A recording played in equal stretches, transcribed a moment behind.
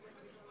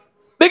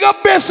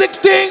up Basic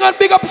Thing and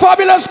big up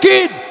Fabulous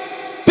Kid.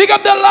 Big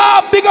up the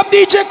lab, big up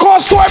DJ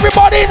Costo,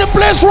 everybody in the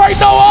place right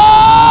now.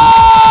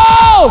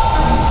 Oh!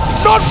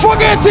 Not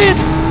forgetting,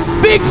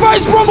 Big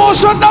Vice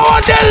Promotion now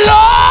on the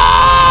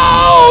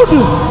loud.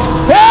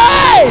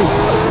 Hey!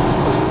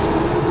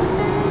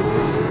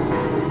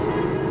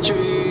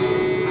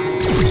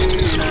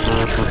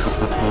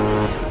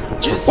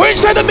 We're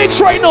inside the mix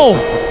right now.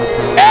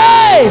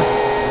 Hey!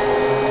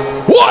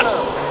 What?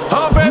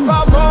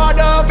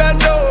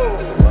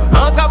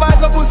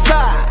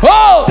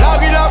 Oh!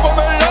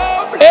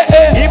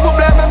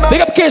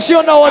 Big up Casey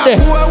now on there.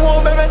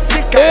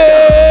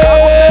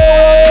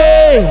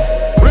 Hey!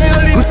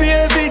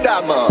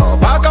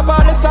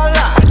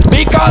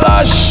 Big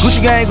Kalash.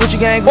 Gucci gang, Gucci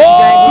gang, Gucci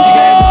gang, Gucci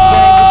gang, Gucci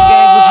gang, Gucci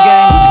gang, Gucci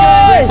gang, Gucci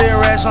gang. Spread their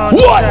racks on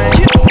the What?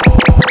 chain.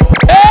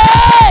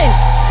 Hey!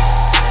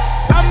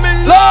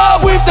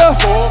 Love with the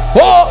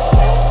oh.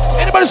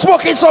 Anybody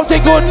smoking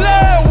something good?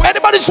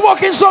 Anybody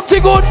smoking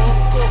something good?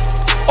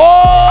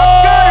 Oh!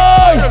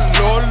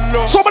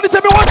 Somebody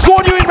tell me what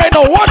zone you in right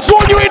now. What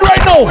zone you in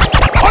right now?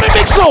 On the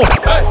mix now.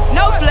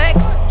 No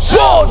flex.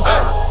 Zone.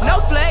 No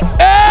flex.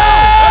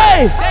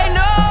 Hey! They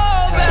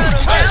know better.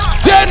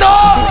 They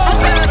know.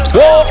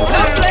 Whoa.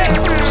 No flex.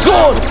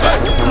 Zone.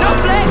 No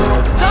flex.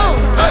 Zone.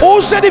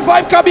 Who said the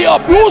vibe can be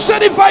up? Who said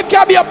the vibe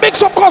can be up?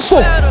 Mix up Costo.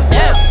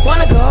 Yeah,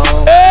 wanna go.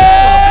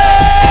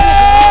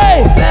 Hey!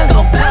 I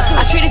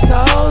treat it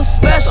so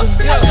special.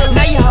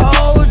 Now you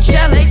hold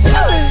jealous.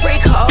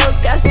 Freak hoes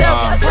got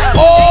self.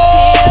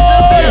 Oh!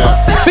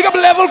 Big up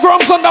Level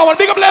Grums on that one.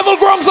 Big up Level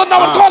Grums on that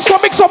one. Costo,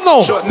 mix up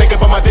now. Short nigga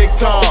by my dick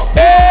talk.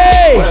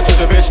 Hey! When I took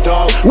a bitch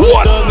dog.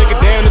 What? Thug nigga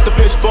down at the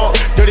pitchfork.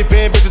 Dirty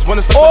van bitches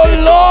wanna suck Oh my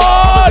dick.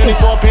 Lord! Any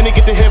for a penny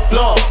get the hip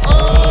floor.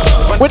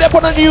 We're up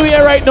on a new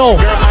year right now.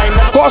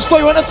 Costo,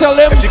 you wanna tell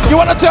them? You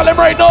wanna tell them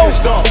right now?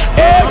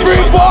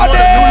 Everybody!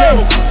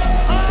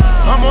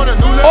 I'm on a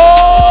new level.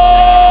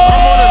 Oh!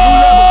 I'm on a new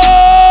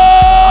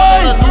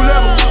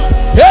level.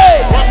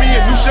 Hey! Want me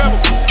a new shovel.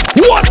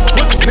 What?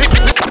 Put the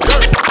niggas in the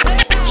dirt.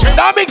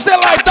 That makes their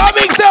life. That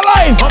makes their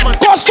life.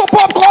 Costo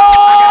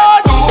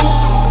popcorn.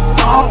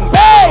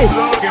 Hey!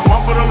 Plug and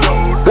one for the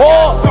load.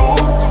 Whoa! One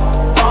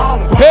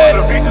Hey!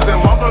 for the bitches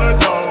and one for the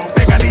dough.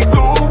 Think I need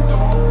two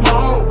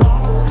more.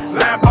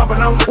 Lamp popping,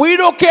 I'm We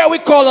don't care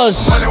with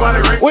colors.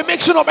 We're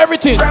mixing up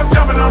everything. rap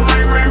jumping, I'm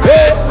ring, ring,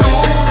 Hey!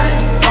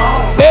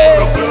 Hey!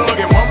 plug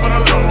and one for the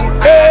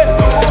load. Hey!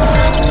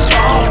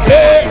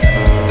 Hey!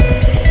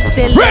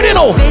 Ready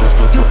now? Bitch,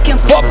 you can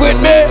Fuck with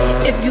me.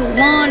 if you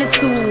wanted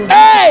to.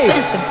 Hey!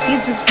 Expensive.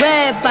 These is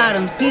red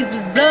bottoms. These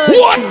is blood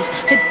What? shoes.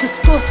 Hit the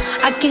school.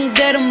 I can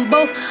get them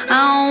both.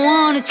 I don't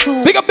want to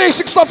choose. Big up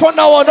basic stuff on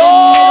now on. That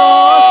nigga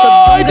also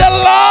Oh, do the that.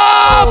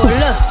 love.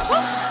 Look,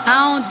 I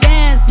don't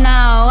dance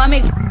now. I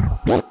make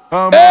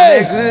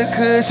Hey! Good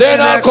cushion Say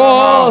not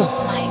call.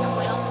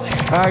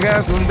 I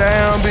got some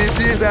damn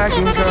bitches I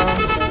can call.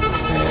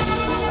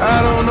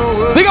 I don't know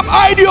what. Big up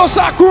Ideo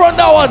Sakura on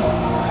that one.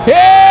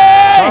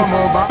 Hey!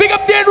 Big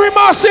up Denry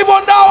Massive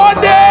on that one.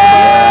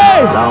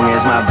 Hey! Long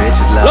as my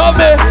bitches Love love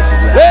me. my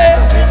bitches love Hey!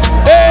 my bitches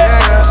love Hey!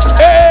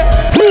 Hey!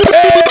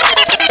 Hey!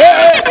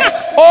 Hey!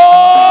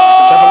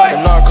 Oh! Like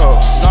narco.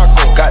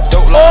 Got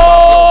dope like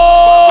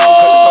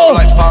Oh!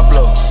 like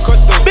Pablo.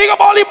 Big up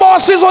all the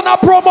bosses on that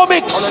promo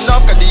mix.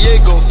 Enough got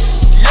Diego.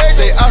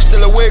 Say hasta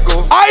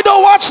luego. I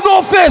don't watch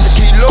no fist.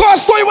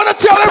 Costo, you wanna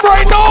tell them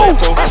right now?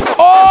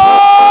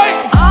 Oh!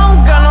 I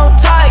don't got no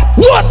type.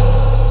 What?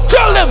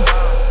 Tell them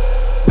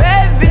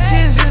Bad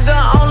bitches is the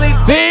only.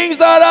 things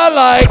that I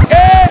like.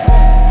 Hey!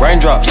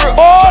 Raindrop.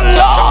 Oh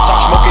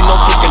Lord! Smoking, no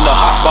cooking, the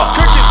hot pot.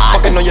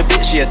 Fucking on your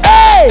bitch, yeah.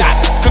 Hey!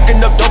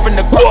 Cooking up dope in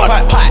the What?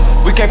 pot.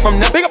 We came from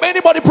nothing. Big up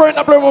anybody playing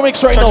that promo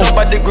mix right now.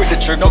 Nobody grip the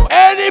trigger.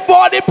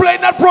 Anybody playing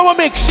that promo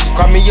mix.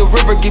 Cry me a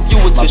river, give you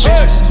a tissue.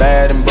 It's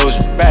bad and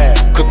bullshit. Bad.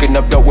 Cooking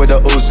up dope with a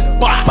Uzi.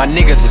 My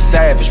niggas are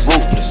savage,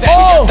 ruthless.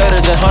 Oh.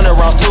 30s and 100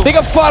 rounds too. Big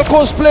up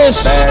Falco's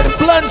place, Bad.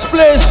 Plant's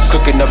place,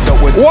 Cooking up dope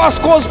with a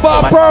Wasco's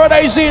bar,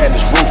 Paradise Inn,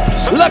 It's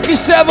ruthless. Lucky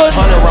 7.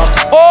 100 rounds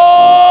too.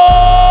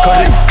 Oh!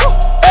 Cut it.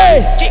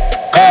 Hey!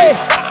 Hey!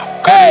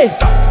 Hey!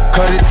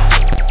 Cut it.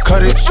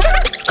 Cut it.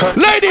 Cut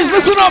it. Ladies,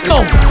 listen up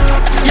now.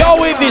 Your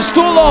wave is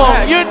too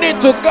long. You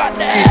need to cut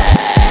that.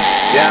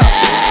 Yeah.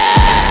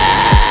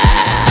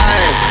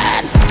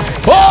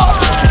 Oh!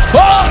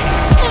 Oh!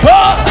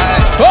 Oh!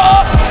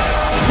 Oh!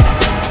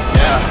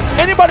 Yeah.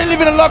 Anybody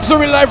living a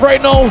luxury life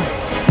right now?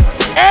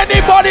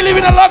 Anybody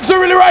living a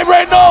luxury life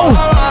right now?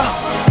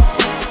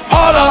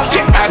 Holla!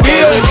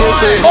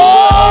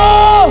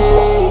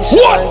 Oh!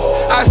 What?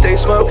 I stay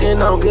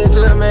smoking on good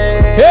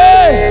Jamaican.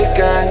 Hey!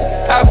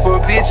 I for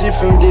bitches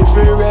from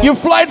different races. You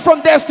flight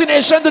from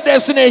destination to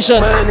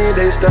destination. Money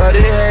they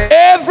started hating.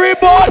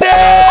 Everybody!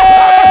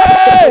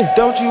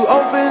 Don't you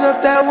open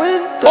up that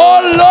window.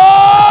 Oh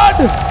Lord!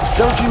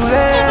 Don't you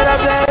let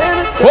up that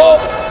energy. Oh!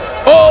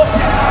 Oh!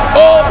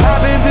 Oh!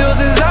 Popping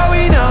pills is all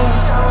we know.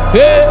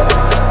 Yeah!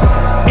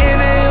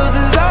 Inhales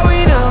is all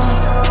we know.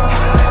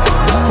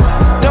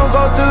 Don't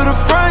go through the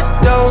front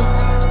door.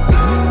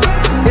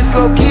 It's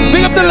low key.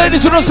 Big up the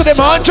ladies who don't see them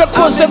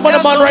 100% money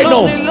man right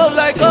now. Look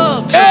like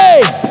up.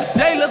 Hey,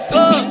 They look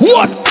up.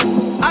 what?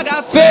 I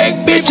got Fake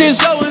bitches.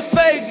 showing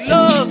fake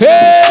love.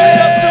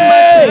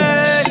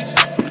 Hey.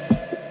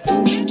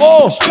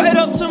 Oh, Straight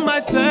up to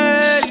my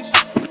face.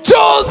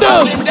 told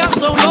them. Been down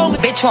so long.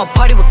 Bitch want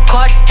party with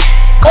Cardi.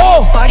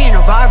 Oh, Party in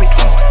a Rari.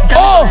 Diamonds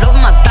all over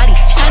my body.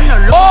 Shining all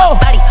over my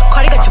body.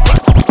 Cardi got your bitch.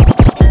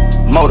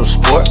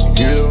 Motorsport.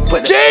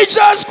 Put that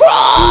Jesus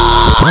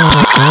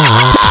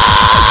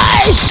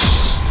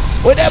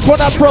Christ! We're there for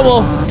that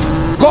promo.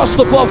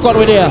 Costo popcorn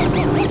with there.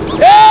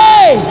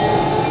 Hey!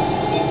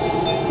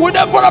 We're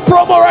there for that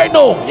promo right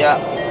now. yeah.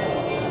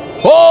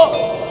 Oh!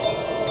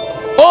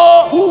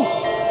 Oh!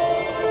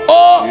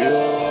 Oh!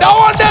 That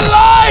one they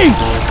live!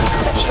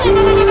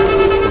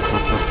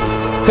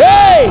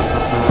 Hey!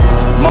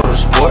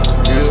 Motorsport.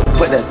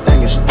 Put that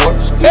thing in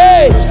sports.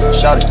 Hey!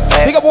 Shout it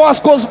back. Big up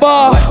West Coast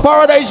Bar,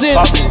 Paradise Inn,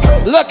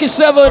 Lucky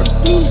 7,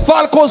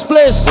 Falco's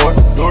Place,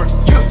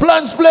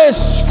 Plans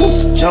Place.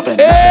 Jumping.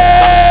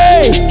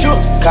 Hey!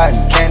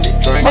 Cotton candy.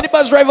 Any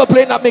bus driver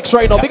playing that mix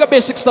right now? Big up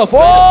basic stuff. Who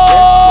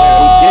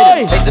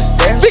did it? Take the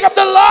stairs. Big up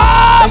the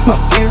love! My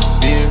fears.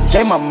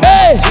 Gave my mom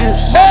Hey! tears.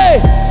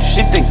 Hey!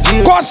 Shifting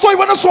gears. Costo, you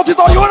wanna sort it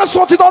out? You wanna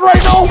sort it out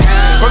right now?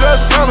 Fuck us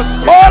some promise.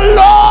 Oh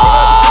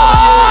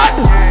Lord!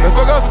 Let's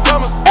fuck us some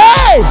promise.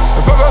 Hey! Let's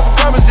fuck us some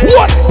promise. Yeah.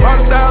 What?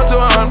 100,000 to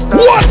 100,000.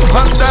 What?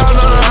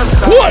 100,000 on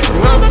 100,000. What?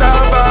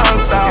 100,000 by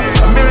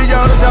 100,000. $1 million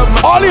is helping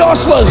my. All the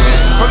hustlers,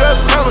 Fuck us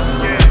some promise.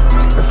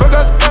 Let's fuck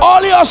us some promise.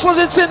 all the hustlers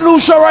in St.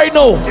 Lucia right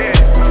now.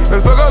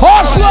 Let's fuck us some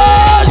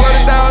Hustlers!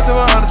 20,000 to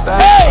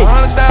 100,000. Hey!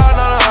 100,000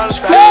 on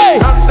 100,000.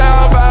 Hey!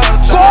 100,000 by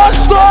 100,000.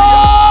 Costo!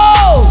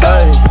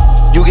 Hey,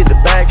 you get the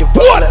bag and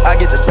flip What? it. I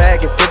get the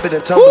bag and flip it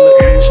and tumble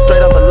it.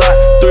 Straight off the lot,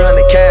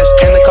 300 cash,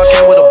 and the car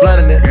came with a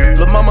blunt in it.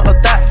 Lil' mama a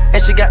thot,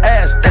 and she got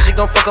ass, and she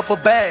gon' fuck up a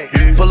bag.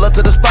 Pull up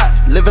to the spot,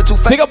 living too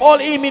fast. Big up all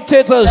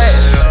imitators.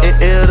 In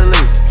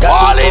Italy,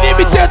 All in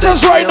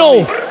imitators right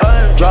now.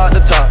 Draw at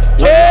the top.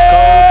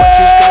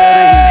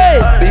 Hey!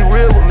 Be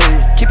real with me,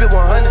 keep it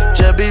 100.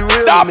 Just be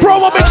real That with me.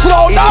 promo mix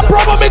loud, that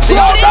promo mix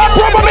loud, that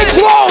promo mix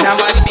loud. Now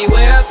watch me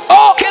whip.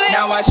 Oh!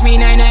 Now watch me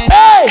nay nay.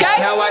 Hey!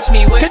 Now watch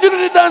me whip. Can you do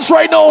the dance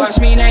right now? Watch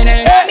me nay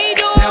nay. Hey!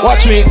 Now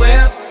Watch me.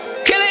 whip.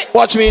 Kill it.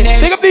 Watch me.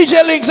 Big up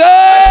DJ Links.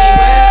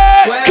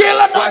 Hey! Kill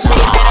it. Watch me.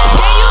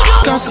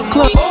 Watch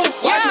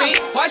me.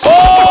 Watch me.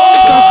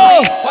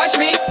 Oh! Watch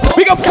me.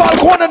 Big up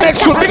Falco on the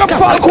next one. Big up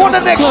Falco on the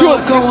next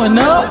one. Going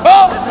up.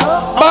 Oh!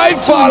 My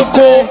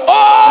Falco.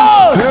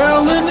 Oh!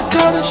 Girl in the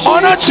color shit.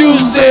 On a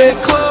Tuesday.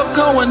 Club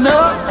going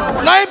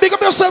up. Now you big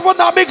up yourself on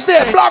that mix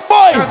there. Black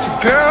boy.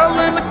 Girl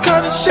in the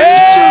color shit.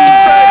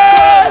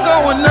 Hey!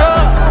 Club going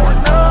up.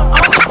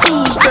 On a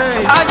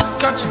Tuesday. I just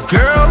got your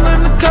girl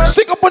in the color.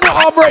 Stick up on your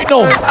arm right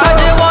now. I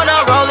just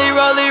wanna rollie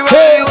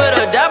Hey. with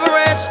a dapper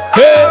ranch.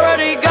 Hey.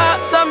 Already got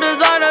some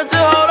designer to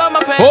hold on my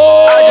pants.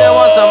 Oh. I just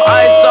want some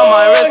ice on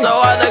my wrist so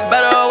I look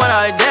better when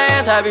I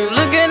dance. Have you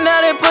looking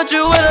at it, put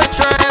you in a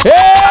trance.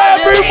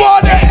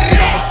 Everybody.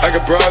 I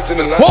got broads in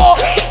the line. Oh!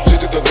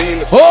 Just at the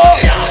lean. Oh!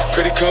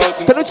 Credit cards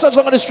in Can you touch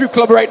down on the strip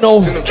club right now?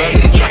 the van.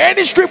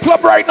 Any strip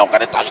club right now,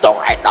 can you touch down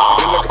right now?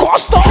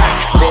 Costo!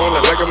 Going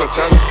like a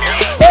Montana.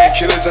 Hey!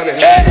 Killers on the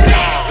Hey! hands.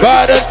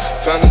 Got it.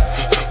 Found it.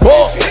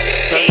 Oh!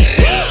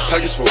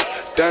 Pockets full.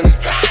 Danny.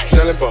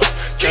 Selling ball.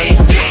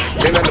 Candy.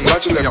 Then on the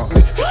macho like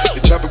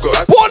the chopper go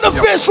out. Put on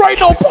the fist right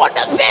now. Put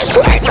on the fist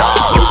right now.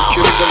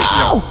 Killers on the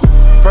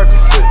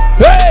Percocet.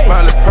 Hey!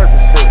 Miley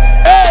Percocet.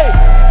 Hey!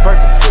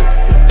 Percocet.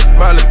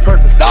 Miley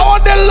Percocet. Now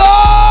on the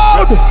loud.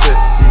 Represent.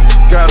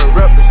 Gotta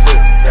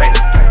represent.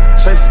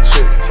 Chase a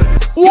chick.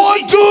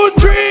 1, 2,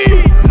 3.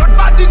 Not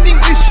bad in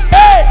English.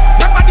 Hey!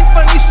 Not bad in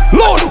Spanish.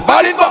 Load.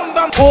 Bad in Bam,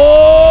 bam.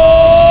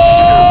 Oh!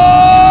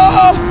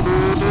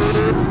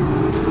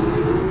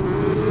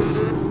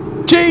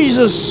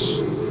 Jesus.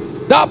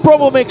 That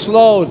promo makes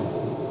loud.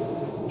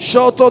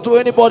 Shout out to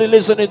anybody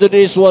listening to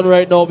this one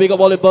right now. Big up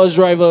all the bus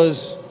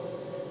drivers.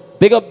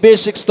 Big up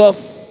basic stuff.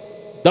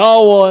 That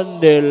one,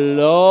 the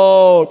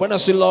loud. When I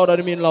say loud, I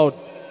mean loud.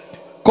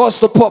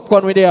 Costo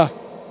popcorn with there.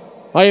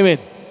 What you mean?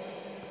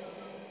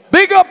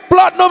 Big up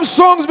platinum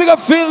songs. Big up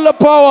Feel the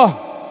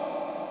Power.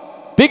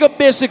 Big up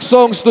basic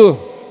songs too.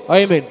 What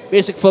you mean?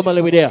 Basic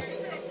family with there.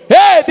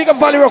 Hey, big up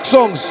Valley Rock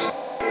songs.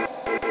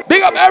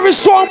 Big up every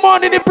song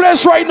man in the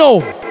place right now.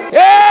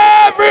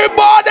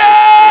 Everybody!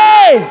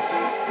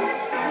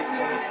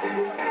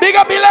 Big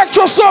up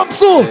electro songs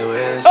too.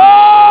 Oh!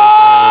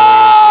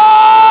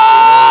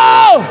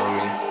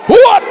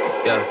 What?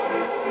 Yeah.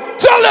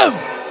 Tell them.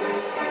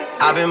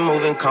 I've been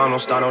moving calm, don't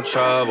start no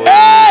trouble.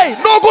 Hey,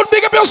 no good.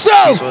 Big up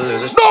yourself.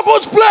 No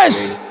good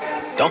place.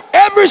 Don't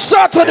Every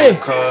Saturday.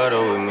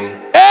 cuddle with me.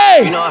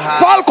 Hey, You know how-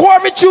 Falco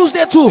every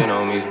Tuesday too. You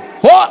know me.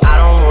 What? I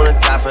don't wanna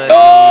die for them.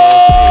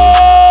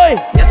 Oh!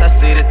 Yes, I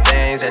see the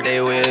things that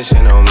they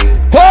wishing on me.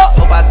 What?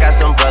 Hope I got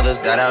some brothers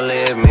that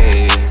outlive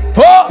me.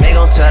 What? They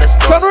gon' tell the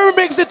story. Can we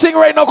remix the thing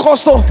right now,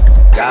 Costo?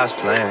 God's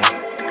plan.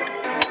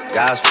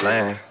 God's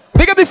plan.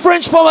 Big up the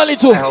French family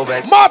too. I hope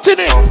back-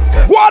 Martinique, Oh,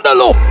 yeah.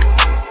 Guadeloupe.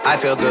 I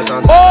feel good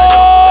sometimes. Oh!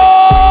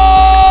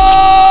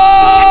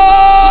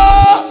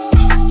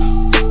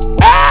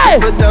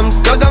 But them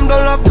still them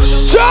don't love.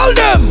 Tell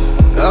them.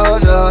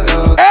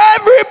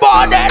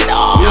 Everybody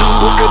know.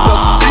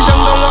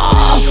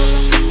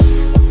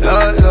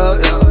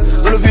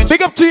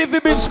 Big up to you if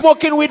you've been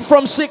smoking weed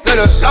from 6.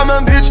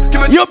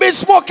 You've been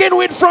smoking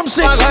weed from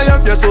 6.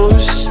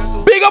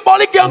 Big up all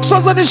the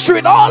gangsters on the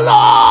street. Oh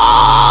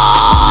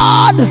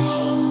Lord.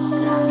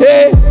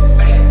 Hey.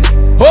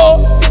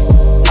 Oh.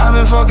 I've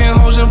been fucking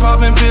hoes and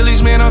popping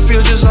pillies, man. I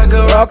feel just like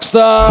a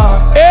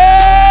rockstar.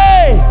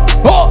 Hey.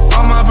 Oh.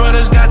 All my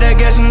brothers got that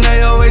gas and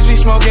they always be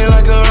smoking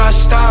like a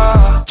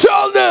rockstar.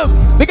 Tell them.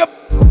 Big up.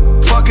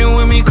 Fucking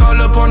with me, call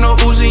up on the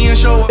Uzi and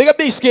show up. Big up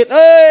Biscuit.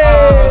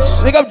 Hey.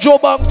 Big up Joe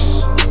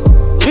Banks.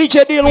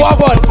 DJ Deal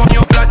Wagon.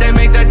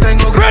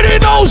 Ready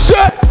now,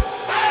 sir.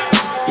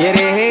 Yeah,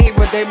 they hate,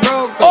 but they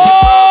broke.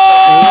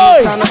 Oh. And when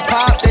it's time to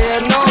pop, they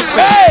have no shit.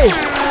 Hey.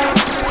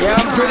 Yeah,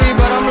 I'm pretty,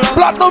 but I'm low.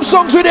 Platinum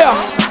songs with you.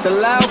 The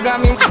loud got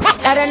me.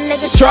 Let a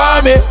nigga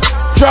try me.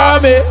 Try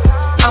me.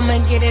 I'ma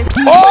get his.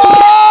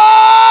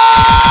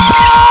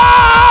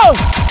 Oh!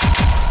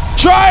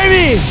 Try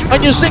me.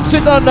 And you 6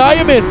 it under. How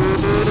you mean?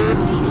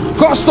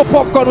 Costo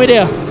popcorn with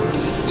you.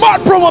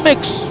 Mad promo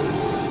mix.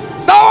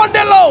 Now on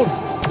the load.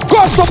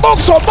 Costo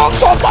box on.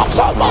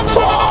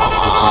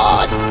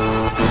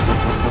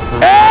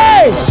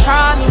 Hey!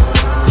 Try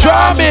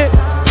me.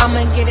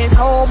 I'ma get his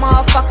whole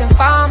motherfucking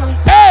family.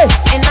 Hey!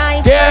 And I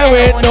ain't there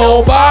with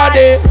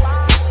nobody.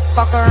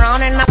 Fuck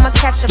around and I'ma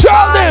catch a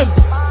try them.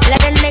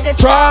 Let a nigga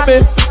try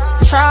me.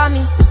 Try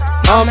me.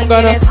 I'ma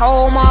get his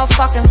whole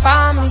motherfucking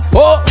family.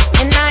 Oh.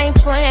 And I ain't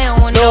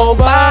playing with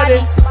nobody.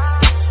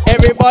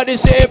 Everybody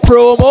say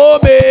promo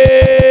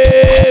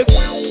mix.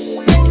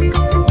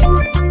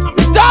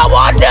 That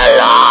one the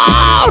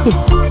loud.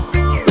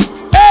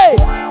 Hey.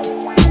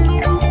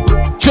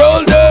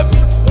 Show them.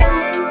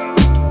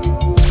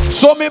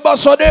 So me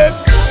boss on them.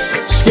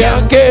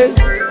 Skank it.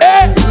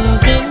 Hey.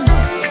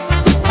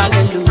 I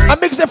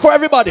mix them for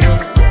everybody.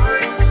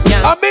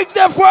 I mix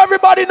them for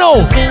everybody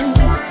now.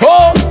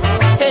 Oh.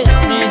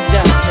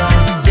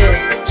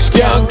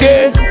 Skank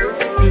it.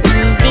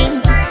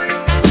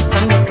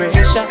 Under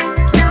pressure.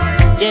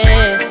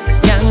 Yeah.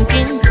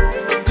 Skanking.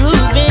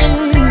 Grooving.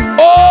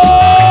 Oh.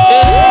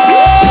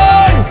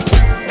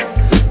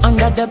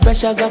 Under the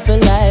pressures of a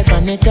life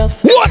and it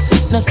tough. What?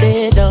 Now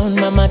stay down,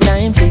 mama,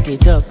 time pick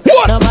it up.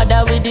 What? No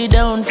matter with the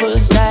down, full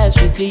style,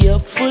 strictly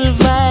up, full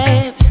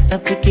vibes. Now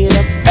pick it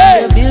up.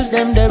 Hey. The bills,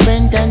 them, the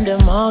rent and the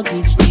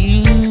mortgage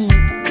due.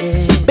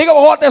 Yeah. Big up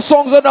what the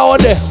songs are now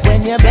and there.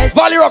 When you're best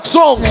Valley Rock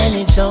songs. and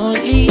it's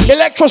only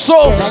Electro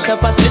songs. like a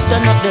pass,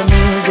 turn up the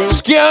music.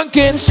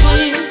 Skanking.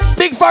 Sweet.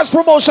 Big fast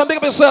promotion. Big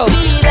up yourself.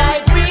 Feel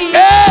like free.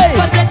 Hey.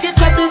 Forget your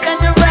troubles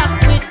and you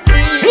rock with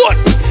me. What?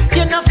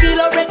 You know feel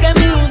a reggae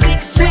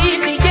music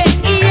sweet. Yeah.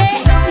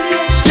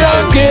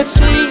 Skanking.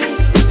 Sweet.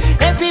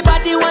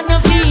 Everybody wanna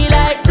feel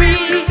like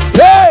free.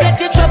 Hey. Forget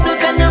your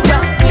troubles and you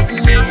rock with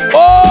me.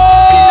 Oh.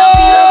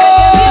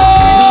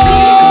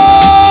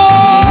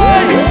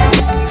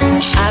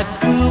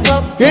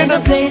 In a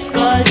place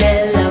called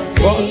La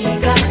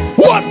Vega.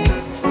 What?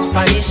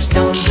 Spanish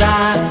town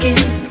rocking.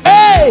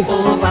 Hey!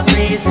 Over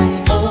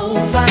blazing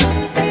over.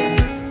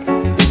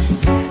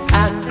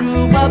 I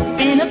grew up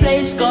in a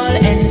place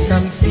called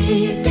Ensom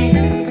City.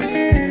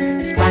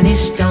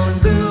 Spanish town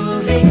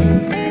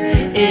grooving.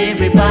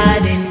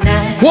 Everybody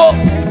nice. Whoa!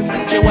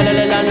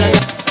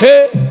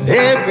 Hey!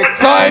 Every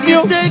time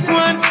you take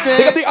one Pick up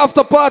step, the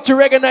after party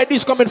reggae night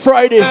this coming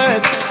Friday. you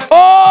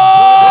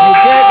Oh!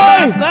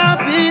 get back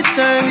up each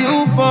time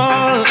you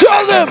fall.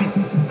 Tell them!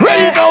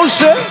 Ready now,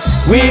 sir?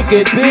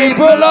 Wicked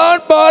people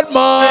on bad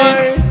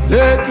mind.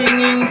 Lurking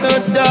in the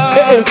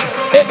dark,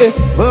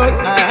 but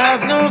I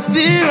have no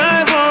fear.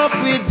 I walk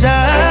with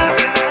Jah.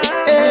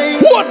 Hey,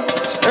 What?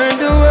 turn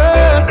the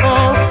world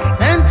off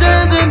and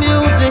turn the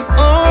music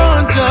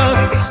on.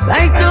 Just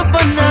light up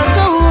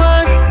another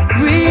one.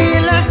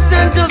 Relax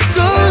and just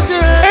close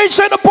your eyes.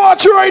 Ain't the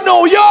party right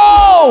now,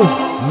 yo!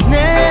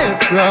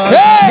 Natural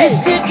Hey!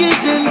 mystic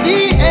is in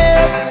the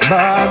air,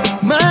 but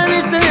man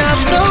is say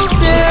I'm no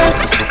there.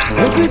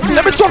 Everything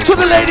Let me talk to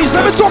the ladies.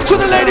 Let me talk to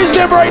the ladies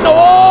them right now.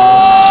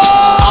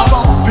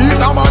 Oh! Peace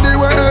and body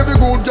where every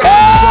good girl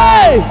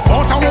Hey!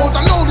 Out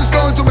alone is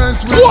going to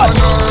mess with What? my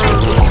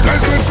nerves.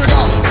 Let's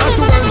figure not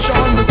to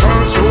mention the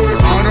curse. Show the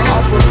honor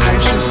of her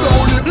and she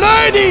stole it.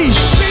 Ladies!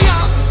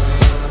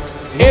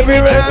 Every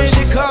time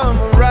she come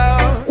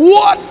around,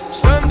 What?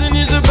 something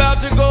is about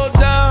to go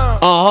down.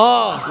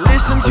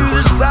 Listen to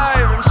the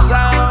siren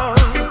sound.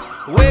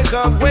 Wake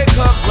up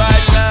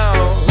right now.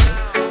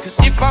 Cause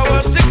if I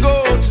was to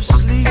go to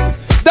sleep,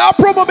 That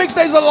promo mix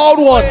there is a loud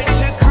one.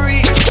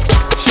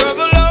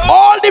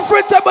 All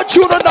different type of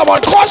tune on that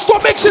one. Costo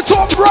mix it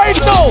up right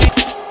now.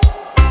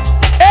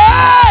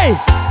 Hey!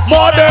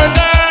 Modern.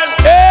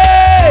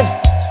 Hey!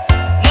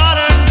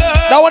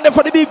 That one there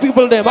for the big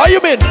people them. How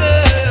you mean?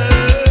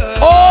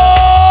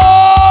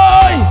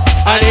 Oh!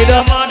 I need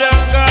a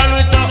modern girl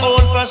with the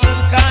old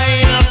fashioned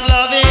kind of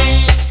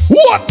loving.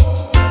 What?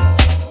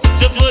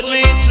 To put me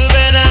to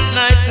bed at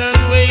night and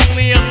wake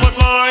me up at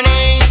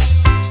morning.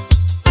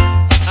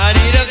 I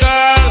need a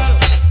girl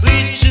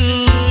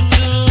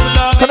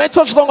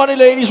touch down on the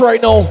ladies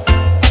right now.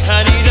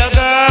 I need a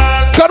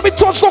girl. Can we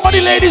touch down on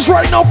the ladies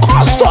right now?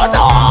 Costo,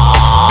 no!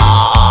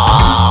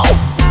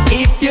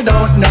 If you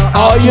don't know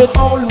how you to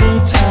hold me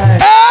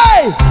tight,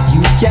 hey!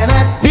 you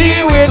cannot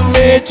Be with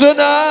me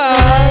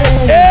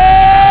tonight.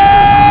 Hey!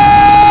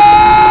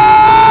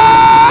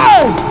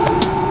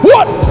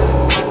 What?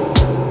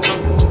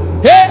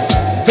 Hey,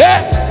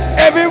 hey,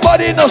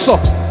 everybody knows so.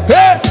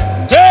 Hey,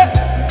 hey.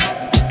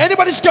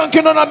 Anybody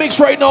skunking on a mix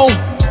right now?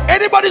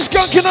 Anybody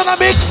skunking on a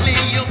mix?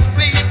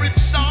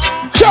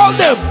 Tell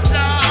them.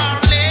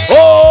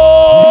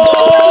 Oh!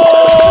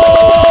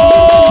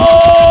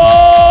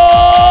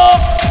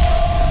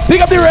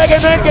 Pick up the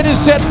reggae night, get it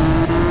set.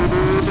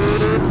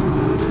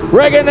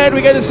 Reggae night,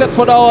 we get it set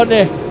for that one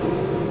there.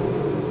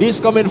 This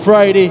coming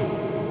Friday,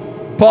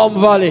 Palm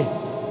Valley.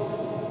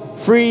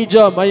 Free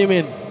jump, how you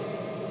mean?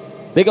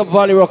 Big up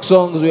Valley Rock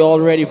songs, we all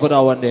ready for that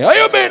one there. How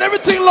you mean?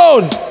 Everything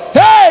loud.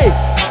 Hey!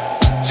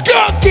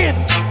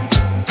 Skunking!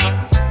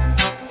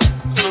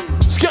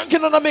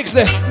 Skunking on the mix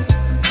there.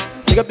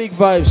 Big up Big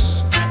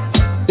Vibes.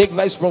 Big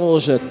Vibes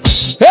promotion.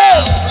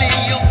 Hey!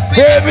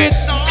 Baby!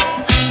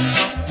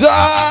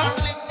 Da!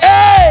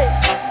 Hey!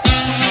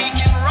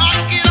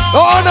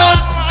 Oh no!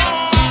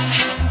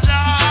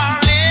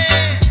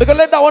 We're gonna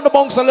let that one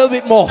bounce a little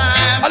bit more.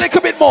 A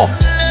little bit more.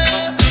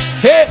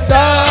 Hey,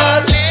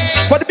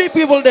 darling, for the big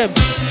people, them.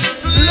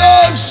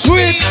 Love,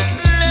 sweet.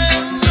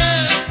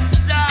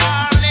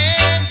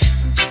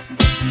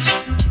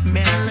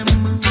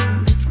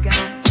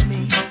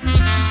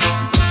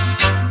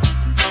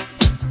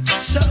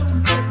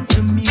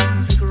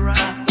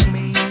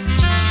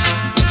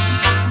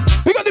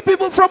 We got the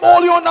people from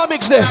all your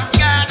dynamics there.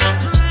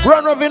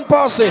 Run Ravine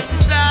Posse.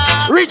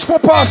 Reach for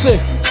Posse.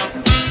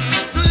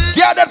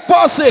 Get that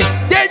Posse.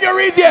 Then you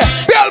Riviere.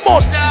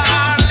 Belmont.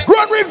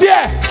 Run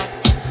Riviere.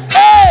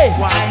 Hey!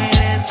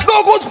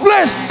 No good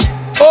place.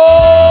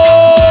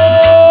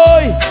 Oh!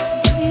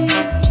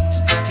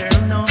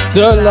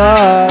 The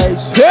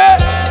lights. Hey!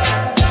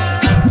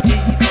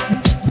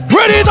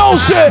 Ready now,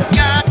 say.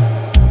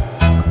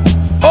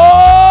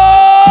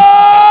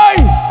 Oh!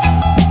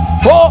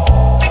 Oh!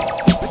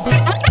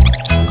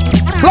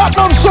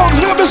 Platinum songs,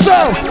 make up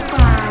yourself.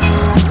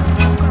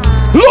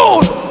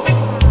 Lord!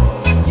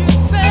 You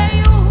say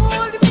you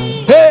hold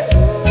me. Hey!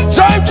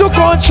 Time to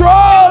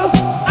control.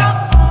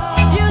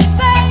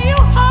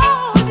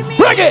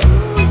 Reggae.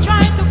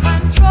 Trying to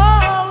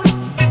control.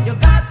 You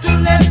got to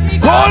let me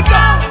go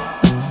now.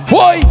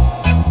 Boy.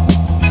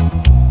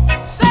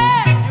 Say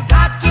you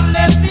got to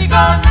let me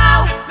go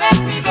now. Let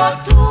me go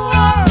to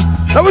work.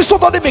 Now we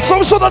start on the mix. I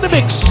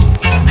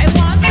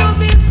want to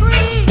be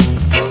free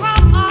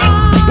from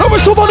all. Now we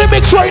start on the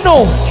mix right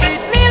now.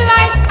 Treat me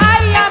like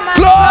I am a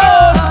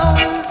clown.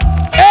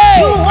 Hey.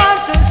 You want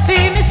to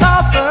see me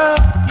suffer.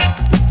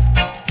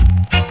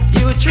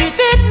 You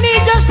treated me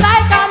just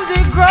like I'm the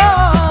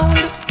ground.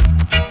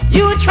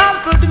 You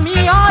trampled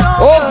me all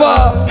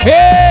over.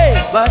 Hey!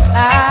 But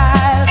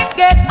I'll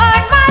get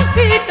on my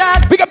feet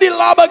and pick up the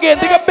lab again.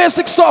 Pick up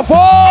basic stuff.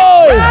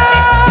 Oh!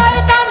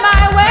 Right on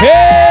my way.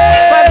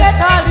 Hey! Forget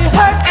all the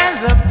hurt and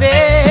the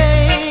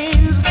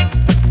pains.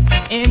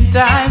 In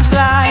times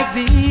like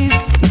these,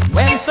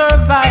 when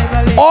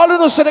survival is all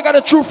of us say they got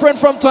a true friend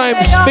from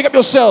times. Pick up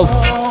yourself.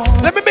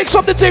 Let me mix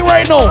up the thing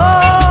right now.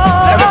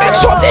 Let me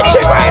mix up the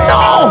thing right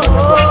now.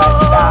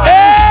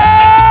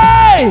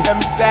 Hey!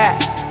 Them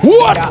sass.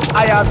 What? Yeah,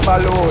 I am my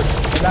lord.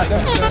 Let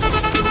them say.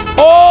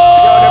 Oh!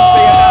 Yo, them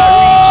say you're not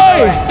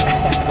reaching.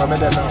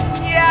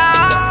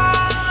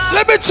 Yeah.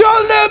 Let me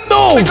tell them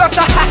no.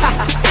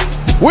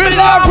 We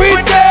love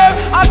with them.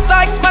 A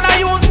Sykes man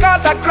I use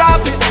cause I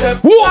graphish them.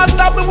 I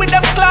stop me with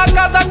them clock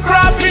cause I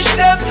graphish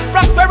them.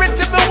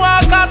 Prosperity me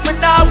want cause me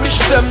now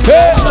wish them.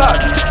 Hey.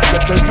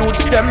 Get the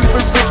youths them for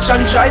rich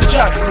and dry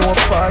jack. No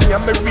fun, you're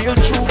my real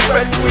true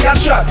friend. We a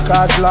chat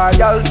cause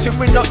loyalty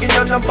we not in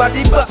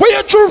nobody but. For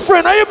your true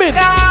friend, how you mean?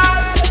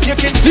 You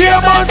can see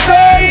him on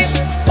stage,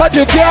 but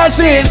you can't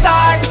see his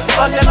heart.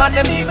 All them and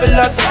them evil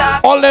are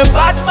start. All them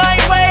bad my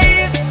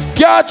ways.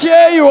 Can't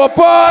tear you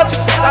apart.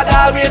 God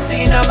always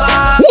seen them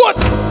all. What?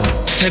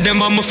 Say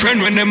them are my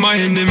friend when them are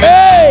enemy.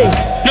 Hey!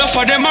 No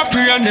for them a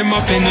pray and them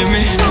a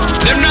enemy.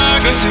 Them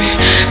nah go see,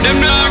 them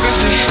nah go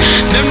see,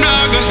 them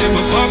nah go see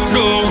we pop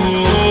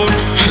down.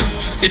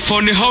 It's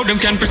funny how them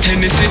can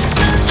pretend it's it.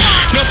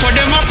 No for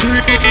them a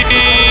pray,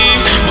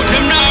 but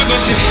them nah go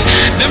see,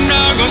 them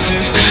nah go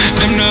see,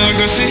 them nah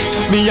go see.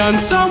 Me and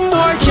some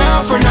boy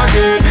can't friend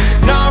again,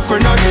 nah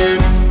friend again.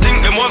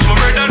 Think them was my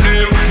brother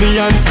them. Me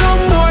and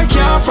some boy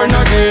can't friend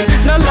again,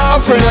 nah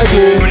laugh friend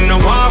again. Me no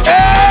want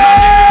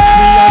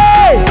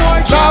hey!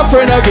 Nah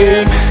friend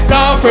again,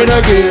 nah friend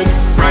again.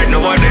 Right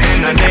now at the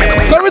end of the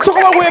day. Can we talk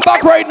about way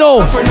back right now?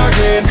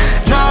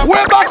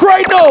 Way back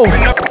right now.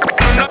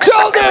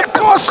 Tell them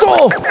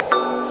Costo.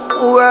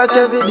 Work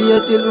every day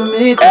till we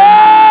meet.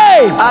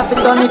 Hey! I fit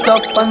turn it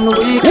up on the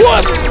week.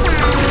 What?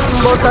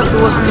 But I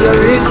close to your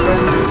real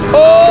friend.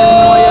 Oh!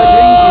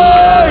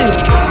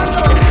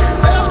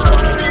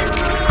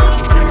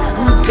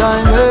 Good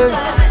time, hey.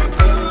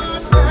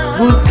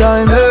 Good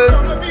time, hey.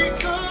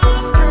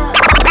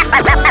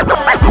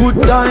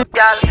 Good time,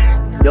 girl.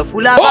 You're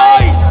full of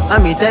vibes.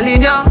 I'm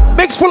telling ya.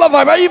 MIXX full of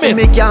vibe. How you mean?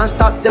 Me can't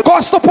stop the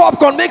Costo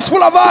popcorn. MIXX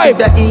full of vibe. Keep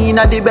the in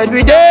at the bed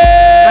with you.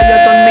 Cause you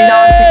turn me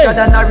down quicker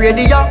than a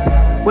radio.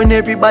 When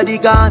everybody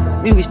gone,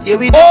 me we stay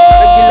with you.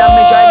 Regular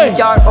me drive me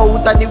car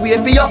out of the way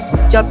for you.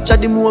 Capture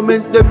the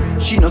moment them,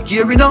 she no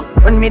care enough.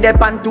 When me dey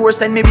pan tour,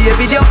 send me be a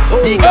video.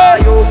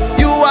 Because you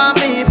are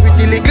me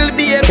pretty little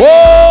baby.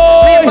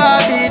 Me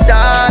Barbie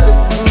doll,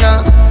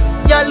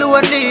 you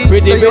lonely,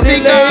 pretty so you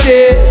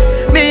lady.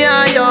 Me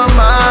and your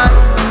man,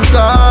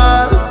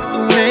 call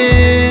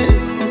me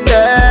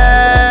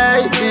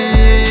baby.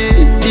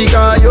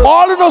 Because you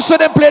all of us say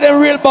them play them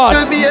real bad.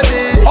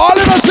 All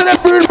of us say them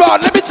real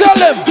bad. Let me tell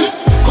them.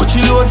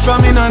 Coachy load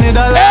from in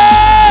another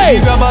hey!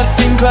 We grab a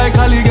stink like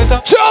alligator.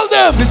 Tell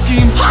them. The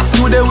scheme hot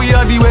today we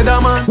are the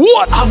weatherman.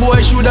 What? A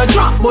boy shoulda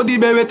drop but the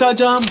beretta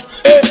jam.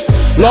 Hey.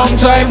 Long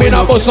time in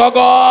a bus of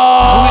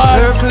God. With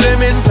purple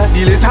lemons like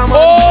the little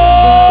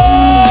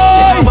man.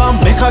 Stick a bomb,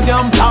 make a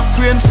damn black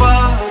rain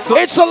fall. So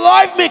it's a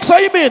live mix, how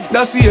you mean?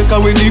 That's the echo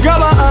when the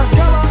grab a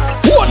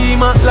scheme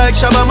like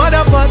Shabba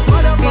Motherfucker.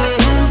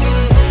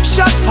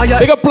 Shot fire.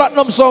 They got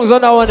platinum songs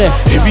on that one there.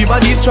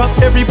 Everybody's trapped,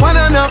 every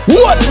banana.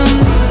 What?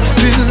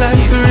 Feel like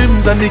the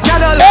rims and the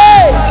Cadillac.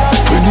 Hey!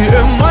 When the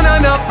M1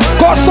 and up.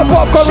 Costo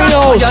popcorn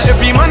videos.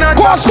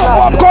 Costo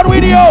popcorn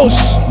videos.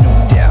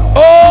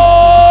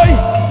 Oh!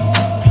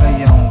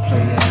 Play on,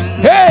 play it.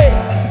 Hey!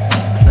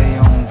 Play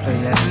on,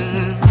 play it.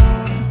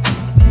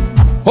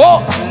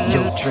 Oh!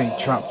 Yo, Dre,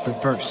 drop the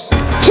verse.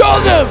 Tell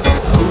them!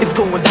 It's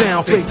going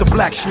down, fade to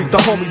Black Street. The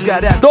homies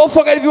got that. Don't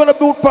forget if you want to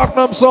build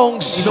platinum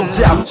songs. No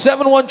doubt.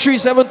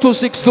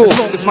 713-7262. As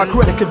long as my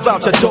credit can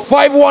vouch, I don't.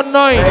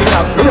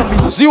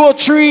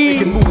 519-03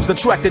 Making moves,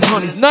 attracting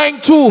honeys.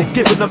 92.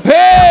 Giving them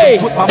hey!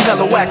 with my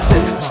mellow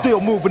accent.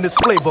 Still moving this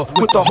flavor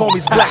with the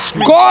homies Black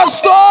Street.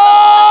 Costo!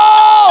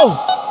 Oh!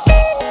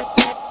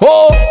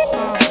 Oh!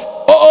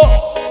 Oh!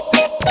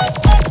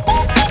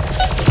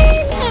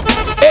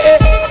 Hey, hey.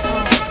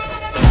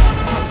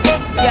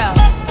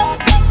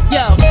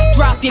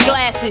 Your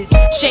glasses,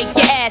 shake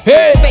your asses,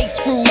 hey. Face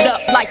screwed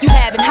up like you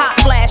having hot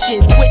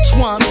flashes. Which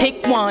one?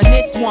 Pick one.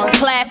 This one,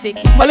 classic.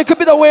 A little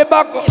bit of way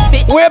back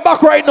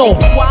right now.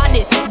 Why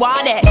this?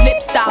 Why that?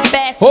 Lip stop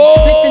basket.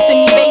 Listen to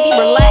me, baby,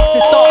 relax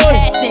and start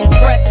passing.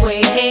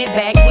 Expressway, head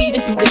back,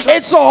 weaving through the.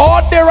 It's a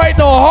hot day right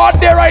now. Hot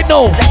day right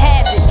now.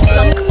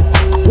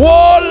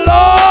 Whoa,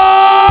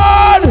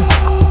 Lord!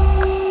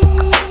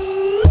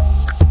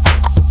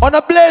 On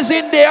a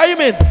blazing day, how you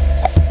mean?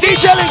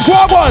 DJ Links,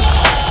 walk on.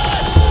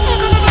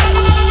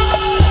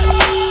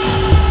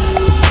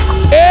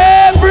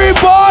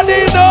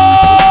 Everybody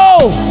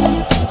know.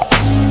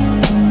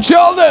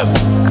 Tell them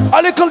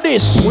a little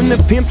this. When the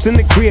pimp's in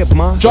the crib,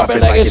 ma, drop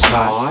it like it's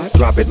hot.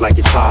 Drop it like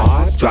it's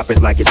hot. Drop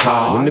it like it's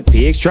hot. When the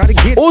pigs try to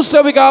get. Who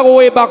said we gotta go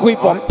way back? We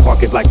pop.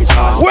 Park it like it's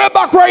hot. We're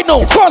back right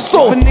now.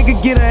 Costo. If a nigga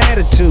get an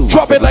attitude.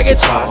 Drop it like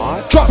it's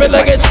hot. Drop it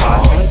like it's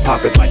hot.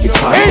 Pop it like it's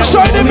hot.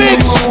 Inside the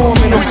mix.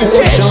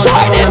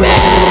 Inside the mix.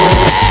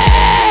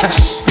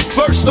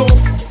 First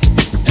off,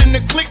 in the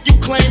click you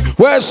claim.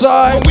 West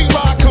side. When we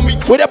ride, come we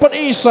we're up on the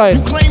east side.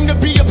 You claim to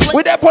be a play.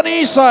 We're up on the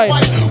east side.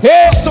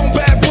 Yeah. Some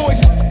bad boys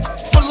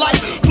for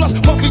life. Plus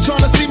Puffy trying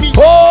to see me.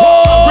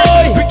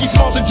 Oh. Biggie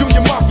Smalls and Junior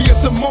Mafia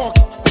some more.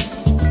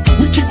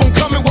 We keep on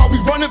coming while we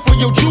running for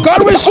your juice.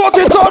 God, we sort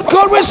it out.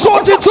 God, we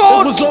sort it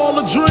out. It was all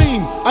a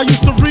dream. I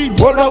used to read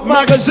Word Up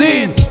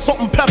magazine. Salt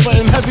and pepper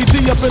and heavy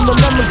D up in the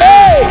limousine.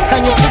 Hey.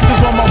 Hanging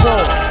pictures on my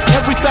wall.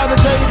 Every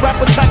Saturday, rap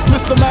attack,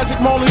 Mr. Magic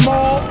Molly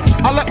Mall.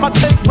 I let my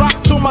tape rock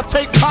till my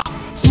tape pop.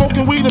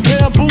 Smoking weed and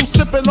bamboo,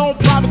 sipping on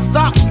private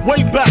stock.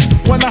 Way back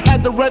when I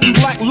had the red and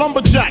black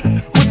lumberjack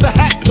with the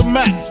hat to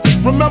match.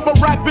 Remember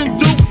rapping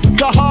Duke?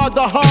 The hard.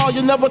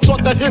 You never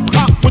thought that hip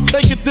hop would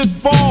take it this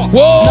far.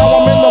 Whoa. Now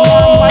I'm in the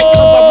limelight 'cause I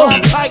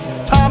rhyme tight.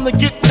 Time to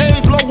get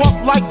paid, blow up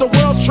like the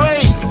world's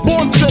trade.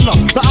 Born sinner.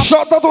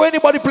 Shout out to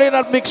anybody playing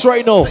that mix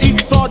right now.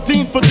 Eat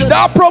sardines for dinner.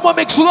 That promo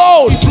mix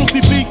loud. Brucey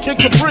B,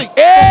 kick a break.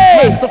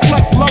 Hey. Master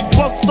Flex, love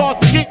bug,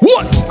 start skit.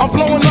 What? I'm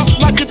blowing up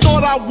like you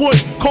thought I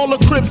would. Call a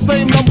crib,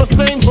 same number,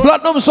 same hood.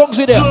 Platinum songs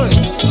with them.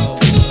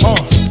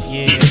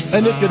 Yeah.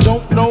 And if you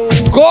don't know,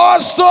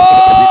 Costo!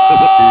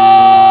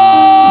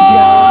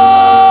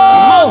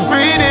 must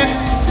read it.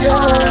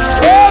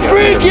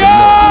 Every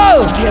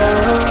girl!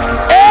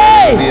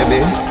 Hey!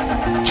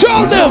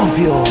 Show them!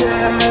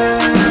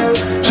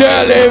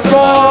 Jelly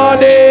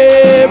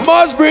body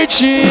must be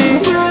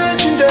cheap.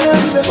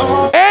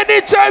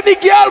 Anytime the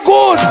girl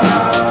good,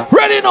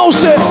 ready now,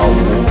 say.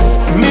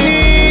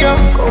 Me, I'm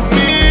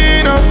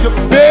beat up your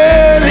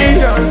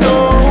belly.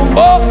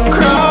 Oh,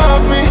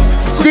 grab me,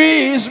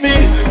 squeeze me,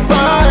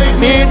 bite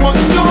me, but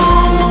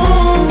don't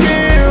move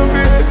here.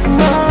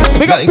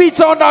 We got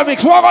Peter on that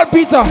mix. Walk on,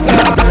 Peter.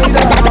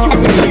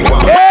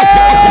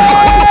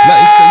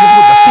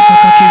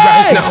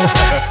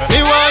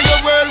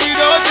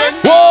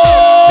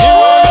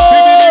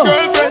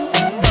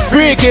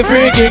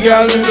 Freaky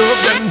girl,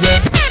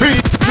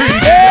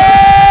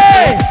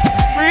 hey!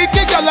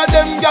 Freaky girl,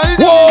 them girl.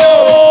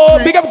 Whoa!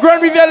 Big up Grand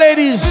Riviera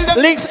ladies.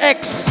 Links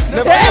X.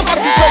 Never ever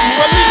see something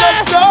when me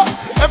love so.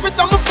 Every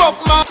time I fuck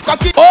my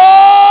cocky.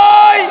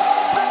 Oi!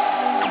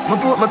 My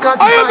put my cocky.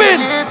 How you been?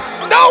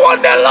 Now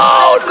on the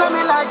loud.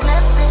 Coming like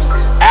lipstick.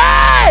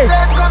 Hey!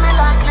 Coming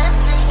like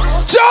lipstick.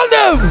 Tell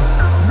them.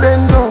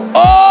 Bend down.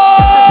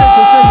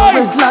 Oh!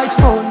 Wet like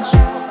sponge.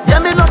 Yeah,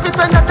 me love it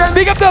when you tell me.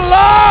 Big up the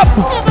lab.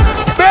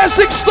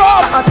 Basic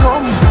stuff.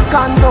 Atom,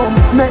 condom,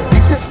 make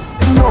this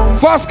no.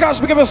 Fast cash,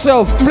 pick up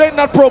yourself. Playing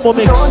that promo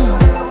mix.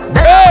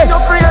 Hey! You're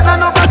free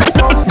and nobody.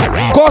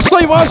 Costo,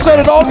 you want to sort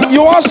it out?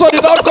 You want to sort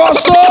it out,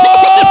 Costo?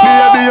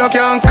 Baby, you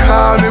can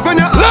call me when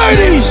you.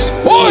 Ladies,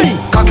 boy.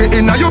 Cocky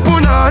inna your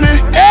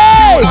punani.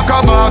 Hey! Like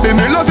a Barbie,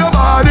 me love your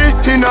body.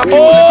 Inna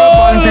Oh,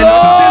 Lord.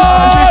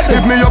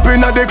 Hit me up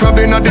inna the club,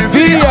 inna the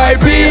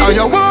VIP. And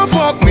you want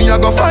fuck me, I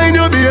go find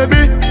your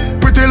baby.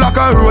 Pretty like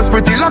a rose,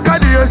 pretty like a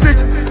daisy.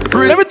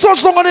 Let me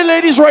touch on the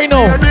ladies right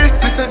now.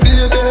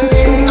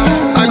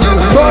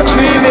 Touch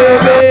me,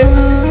 baby.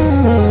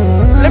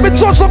 Let me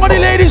touch on the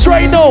ladies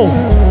right now.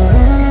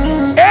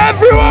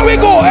 Everywhere we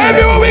go,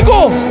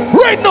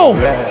 right now.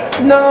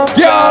 No,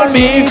 girl,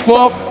 me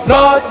fuck,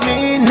 not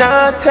me,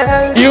 not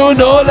tell. You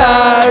know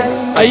lie,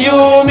 and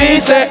you me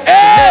say,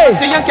 hey.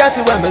 See you got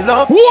it when me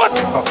love. What?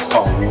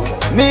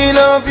 Me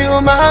love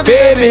you, my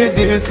baby.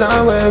 This is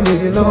where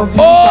me love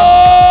you. Oh.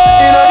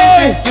 You know the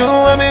street, you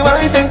and me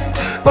wifey.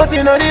 But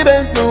you know the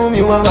bedroom,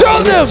 you are.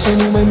 Tell them.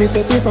 When me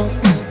say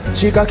FIFA,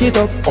 she cock it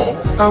up.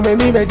 And when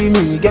me ready,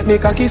 me get me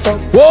cocky up.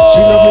 Whoa.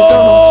 She love me so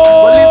much.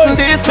 But listen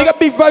this. Big up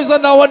big vibes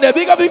on now and there.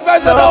 Big up big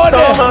vibes on now and so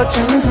there. much.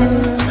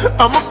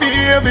 I'm a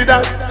baby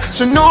that.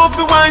 She know if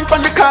you wine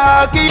from the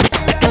cocky.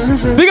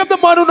 Big up the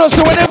man who knows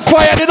so when they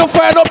fire, they don't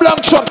fire no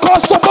blank shot.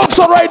 Costo box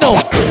on right now.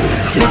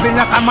 Living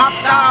like a mob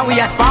star, we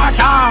a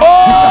Spartan.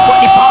 Oh. We support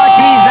the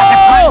parties like a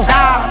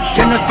sponsor.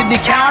 You know see the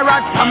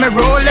carrot on my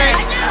Rolex.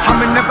 I'm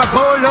never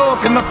go low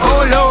for my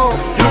polo.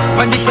 Look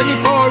on the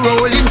 24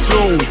 rolling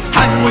slow.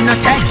 And we no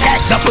take check,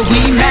 double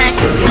we make.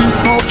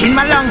 Smoke in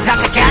my lungs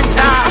like a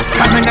cancer.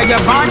 Coming to your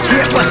barn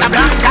straight was a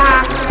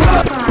blanca.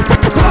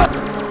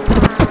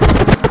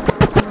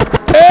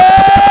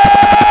 Hey!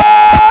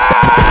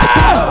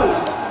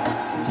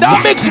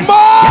 That mix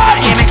man!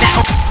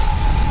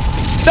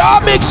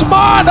 That mix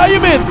man! How you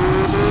mean?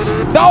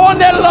 That one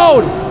that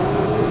loud.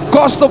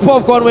 Costo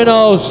Popcorn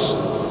winners.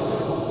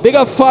 Big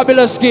up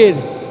Fabulous Kid.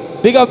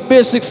 Big up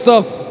Basic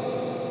Stuff.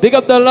 Big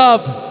up The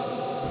Lab.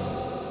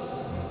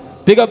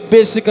 Big up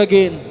Basic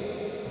again.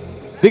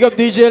 Big up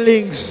DJ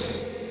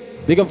Links.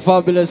 Big up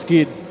Fabulous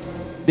Kid.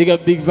 Big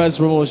up Big Vice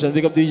Promotion.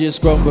 Big up DJ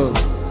Scrumble.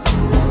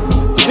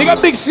 Big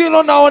up Big Seal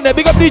on now and there.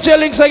 Big up DJ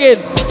Links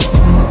again.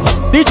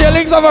 DJ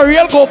Links have a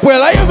real go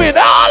well. How you mean?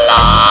 Oh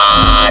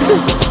Lord!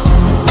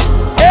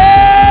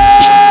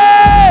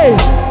 Hey!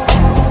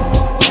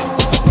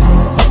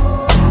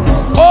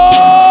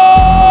 Oh!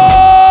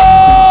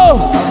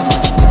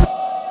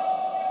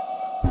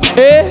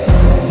 Hey!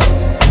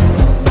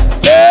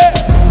 Hey!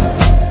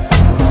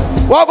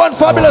 Walk on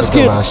Fabulous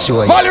Kid.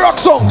 Valley Rock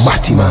songs.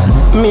 Batty man.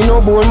 Me no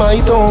bore my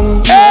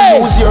tongue. Hey.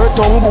 Use your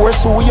tongue, bore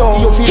so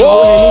young. You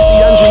feel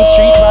Hennessy and drink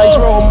street vibes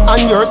rum.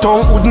 And your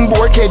tongue wouldn't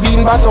bore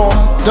Kevin Baton.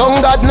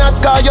 Tongue God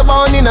not cause you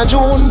born in a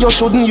June. You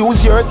shouldn't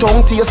use your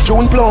tongue taste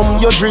June plum.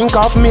 You drink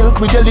half milk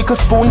with your little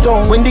spoon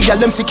tongue. When the girl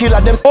them see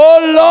killer them. Oh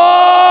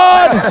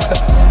Lord!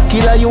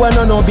 Killer you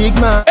are no big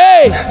man.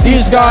 Hey!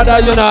 This God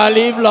does not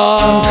live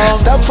long.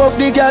 Stop fuck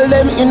the girl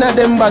them in a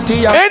them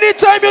body.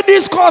 Anytime you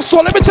discuss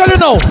one, let me tell you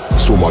now.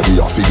 Somebody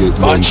a figure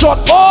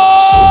gunshot.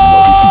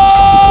 Somebody fix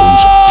a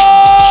punch.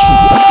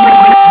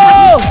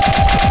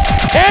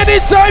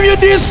 Anytime you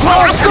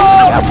discuss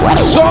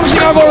something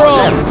I go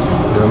wrong.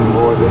 Them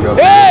boy they a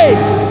hey!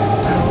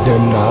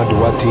 Them not do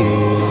a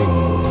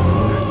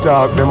thing.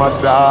 Talk them a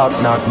talk,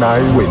 not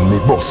nice. When me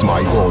bust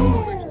my gun,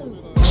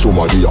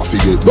 somebody a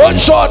figure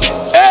gunshot.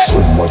 Hey!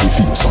 Somebody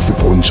face a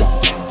punch.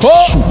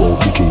 Shoot out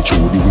the cage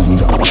through the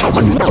window.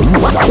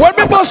 When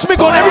me bust me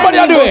gun, everybody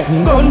a do it.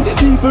 Gun,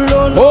 people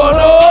don't know. Oh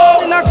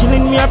no! Not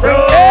killing me a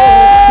bro.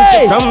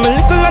 Hey! From a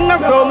little and a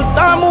grow, me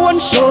star me one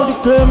show. The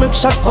girl make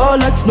shot fall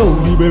like snow.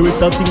 The way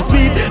with us sing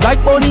sweet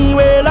like Bonnie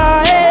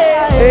Wailer.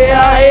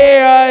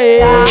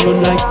 Hey,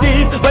 run like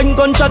Steve when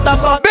gunshot a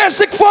fall.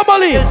 Basic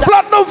family,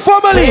 platinum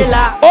family.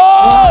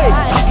 Oh!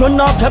 Stop run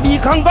off your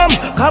beak and gum.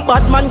 Cause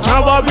bad man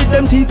can't war with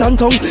them teeth and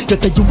tongue. You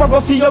say you a go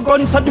for your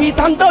gun, so do it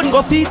and done.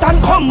 Go feet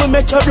and come, we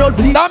make your blood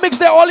bleed. That mix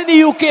they all in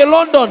the UK,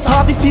 London.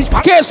 Talk this speech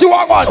pack. Case you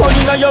want one. So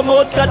inna your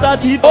mouth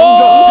scatter teeth and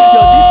gum. You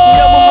this me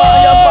your mama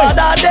and your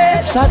father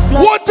dead. Shot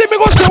fly. One thing me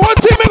go say, one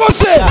thing me go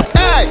say.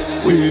 Hey!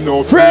 We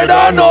no afraid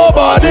of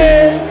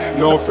nobody.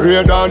 No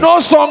afraid of no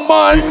song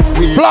man.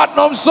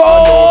 Platinum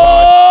song.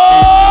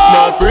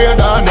 No afraid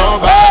of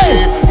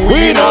nobody.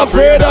 We not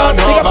afraid of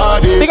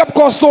nobody. Big up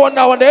Costo on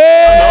now and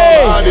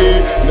hey.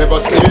 Never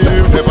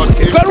sleep, never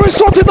sleep. Can we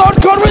sort it out?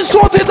 Can we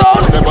sort it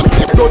out? Never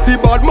sleep. Dirty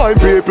bad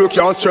mind people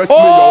can't stress me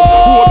out.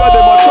 Who of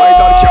them a try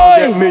that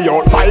can't get me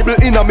out. Bible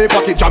in a me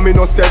pocket jam me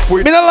no step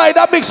with. Me not like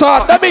that mix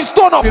hard. That mix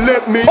turn up.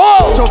 Let me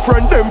your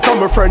friend them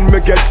from a friend me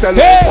get sell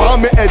out.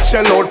 Want me head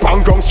shell out,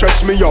 pound drum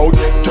stretch me out.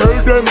 Tell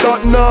them them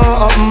that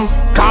nah happen.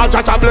 Cause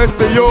Jaja bless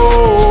the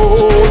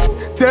youth.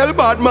 Tell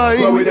bad mind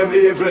where with them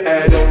evil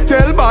head.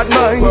 Tell bad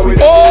mind where with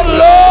them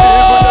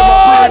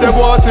Lord. Them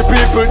was the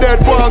people dead.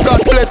 Boy,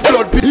 God bless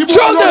blood people. He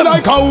run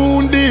like a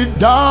wounded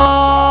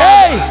dog.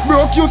 Hey.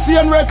 Broke you see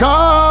and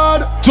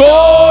record.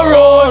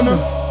 Toron.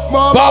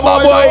 Baba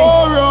boy.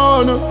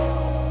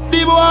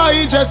 The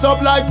boy dress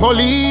up like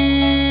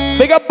police.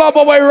 Big up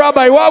Baba boy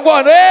Rabbi.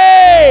 Wagwan.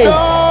 Hey.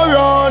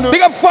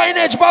 Big up Fine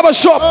Edge Baba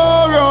Shop.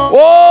 Oh.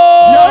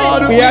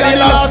 We are the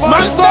last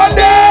man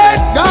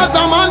standing.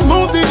 Gaza man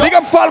move the. Big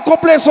up Falco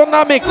Place on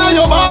Namix.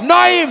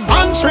 Naim.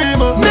 And Trim.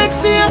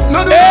 Next year.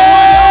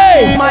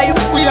 Hey.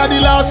 We are the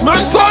last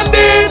man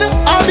standing.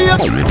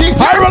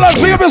 High rollers,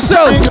 big up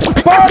yourself.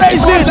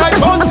 Paradise in. Like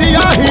Bunty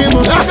and him.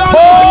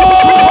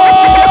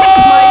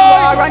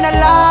 Run a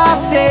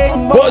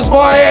laughing, boss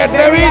boy head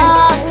very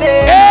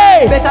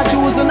hey. Better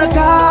choose on the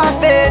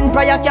coffin.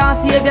 Prayer can't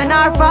save you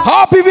nor far.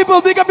 Happy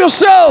people, big up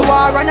yourself.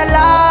 Run a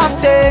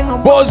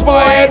laughing, boss boy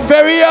head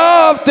very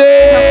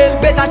often.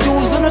 Better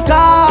choose on the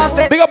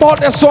coffin. Big up all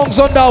the songs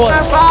on that one.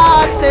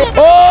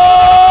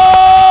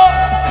 Oh,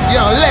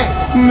 yo,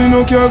 let me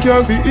no care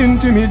be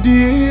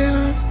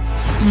intimidate.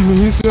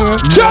 Me say,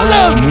 tell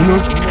them. Me no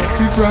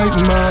be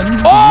frightened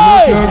man. Oh,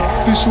 me no care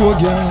be show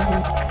girl.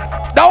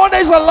 That one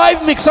is a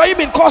live mix. How you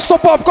mean Costo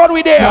Popcorn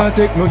we there? Nah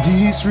take no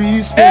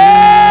disrespect.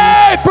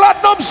 Hey,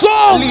 platinum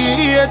songs.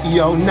 Late,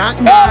 yo, not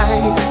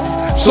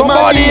nice.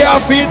 Somebody a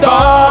feed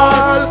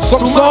down.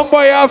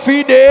 Somebody a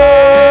feed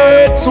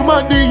dead.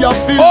 Somebody a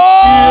feed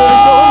dead.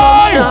 No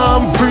one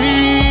can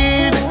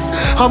breathe.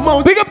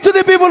 Big up to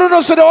the people who know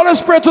so they always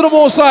pray to the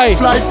Most High.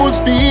 Fly full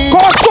speed.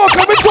 Costo,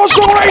 can we touch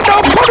on right now?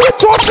 Can we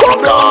touch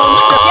on now?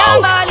 Can't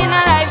ball in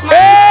a life, man.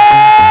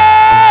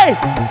 Hey!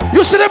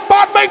 You see them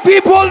bad mind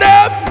people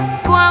them?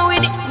 Go on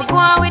with it, go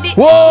on with it.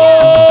 Whoa!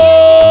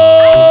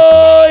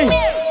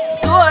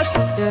 Toast,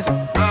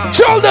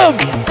 Tell them!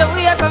 So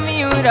we are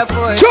coming with a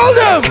force. Tell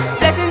them!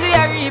 Blessings we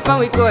are reap and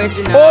we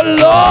coursing. Oh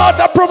Lord,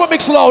 that promo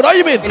mix loud. How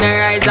you mean? In a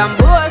rise and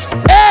boast.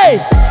 Hey!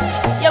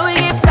 Yeah, we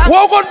give thanks.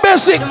 Walk on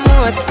basic. The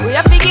most. We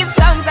have to give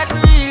thanks like we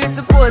really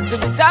supposed to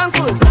be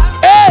thankful.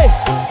 Hey!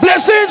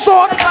 Blessings,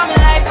 Lord. For my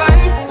life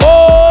and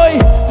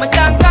oi! my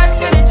thank God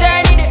for the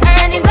journey, the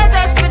earnings are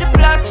just for the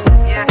plus.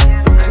 Yeah.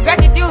 And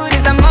gratitude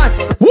is a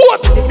must.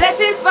 What? See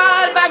blessings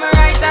fall by my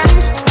right hand.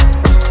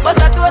 But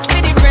that was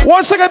for different.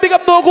 Once again, big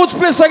up No Goods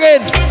Place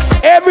again.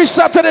 Every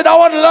Saturday, that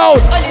one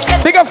loud.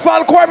 Big up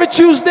Falco every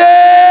Tuesday.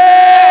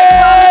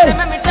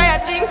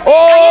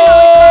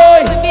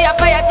 Oh,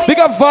 big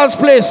up Val's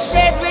Place.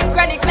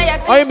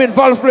 I am in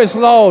Val's Place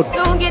loud.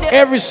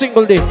 Every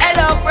single day.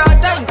 Hello,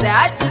 brother. You say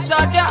I had to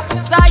shot ya.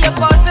 Saw your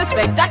poster,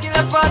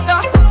 spectacular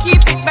photo.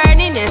 Keep it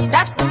burning, yes,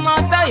 that's the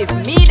motto. If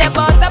me the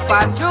butter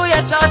pass through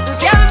your shot to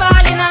can't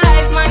ball in a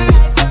life, man.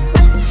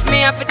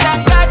 Me have to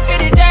thank God for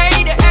the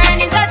journey, the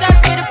earnings are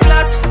just for the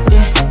plus.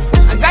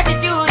 Yeah. And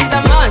gratitude is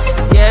a must.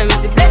 Yeah, me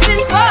see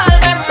blessings fall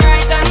by my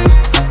right hand.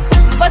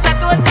 But that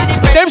was the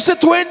different. Them say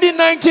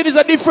 2019 is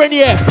a different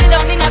year. Sit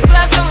down in a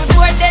class and we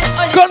board then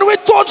only. Can we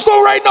touch the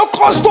right now?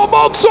 Costo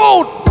box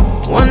out.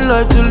 One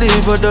life to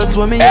live, but that's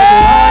what me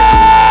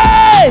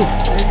hey!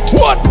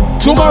 What?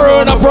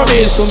 Tomorrow I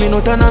promise. So me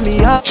not an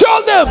me up.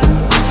 Tell them.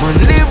 Man,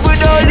 live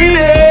without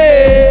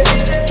limit.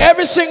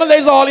 Every single day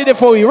is a holiday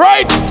for you,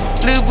 right?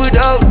 Live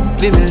without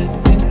limit.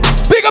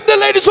 Pick up the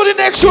ladies for the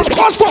next one.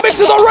 Costo mix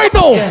it all right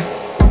now.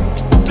 Yes.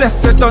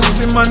 Blessed don't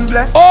see man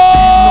bless. Oh!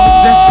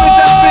 Just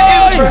for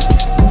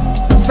impress.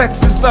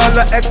 Sex is all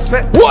I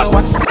expect. What?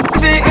 Watch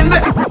me in the.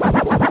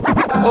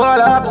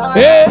 Hold up.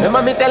 Hey.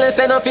 Remember me telling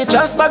say no fit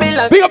trust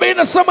Babylon. Big up in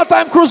the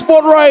summertime cruise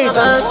boat ride.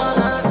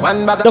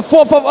 The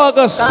 4th of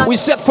August. We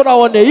set for that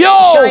one day.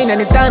 Yo! Shine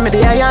anytime of the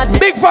yard.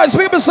 Big vibes,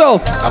 big up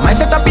yourself. I might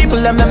set up people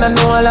them know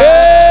all that.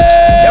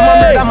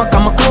 Hey! Them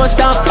come close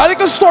down. A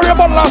little story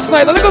about last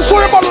night.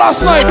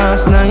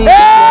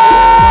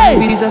 Hey!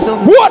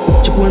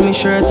 What? She pulled me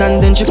shirt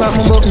and then she popped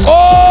my button.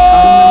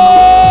 Oh!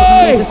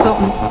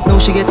 Now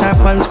she get her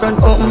pants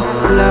front open.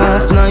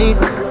 Last night.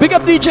 Big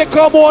up DJ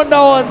Combo on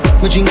that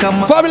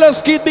one.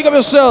 Fabulous Kid, big up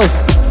yourself.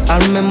 I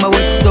remember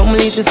what some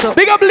latest up.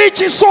 Big up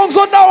Lynchy's songs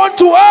on that one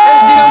too.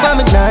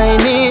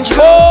 Hey!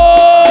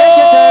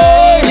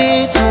 Oh!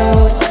 Take your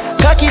time,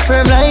 cocky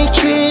firm like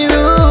tree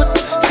root.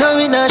 So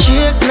we not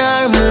shake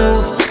nor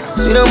move.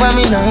 See don't want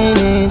me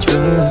 9-inch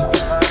root.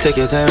 Take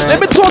your time. Let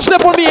me touch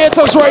them on me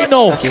haters right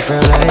now.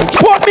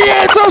 Put me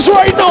haters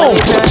right now.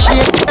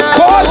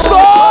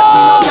 Costo!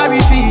 Carry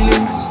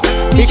feelings.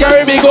 Me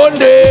carry me gun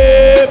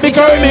them. Me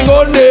carry me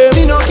gun them.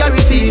 Me no carry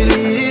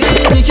feelings.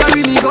 Me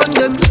carry me gun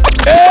them.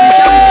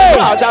 Hey!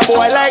 Cause a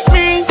boy like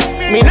me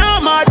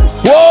not mad.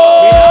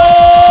 Whoa!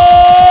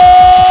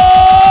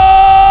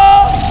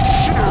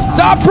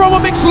 That promo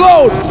mix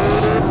load.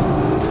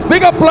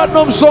 Big up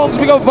platinum songs,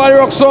 big up Valley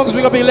Rock songs,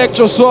 big up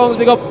electro songs,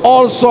 big up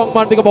all song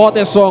man, big up all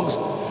their songs.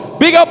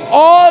 Big up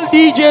all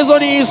DJs on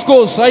the East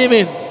Coast, how you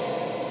mean?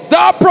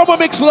 That promo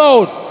mix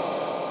loud.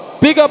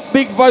 Big up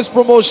Big Vice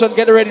Promotion,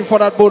 get ready for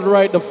that boat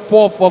ride the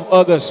 4th of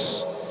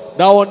August.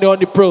 That one there on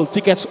the Pearl,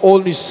 tickets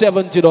only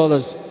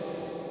 $70.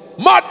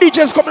 Mad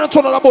DJs coming to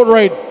turn on the boat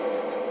ride.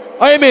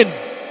 I mean,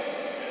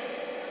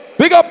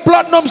 big up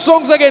platinum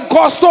songs again.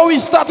 Costo, we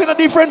starting a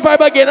different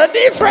vibe again. A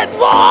different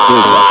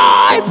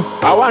vibe.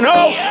 I wanna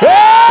know.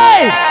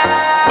 Hey!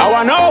 I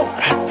wanna know.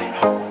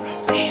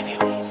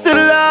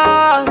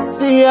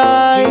 Selassie,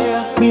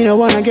 me no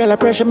wanna get a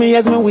pressure me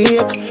as me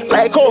wake.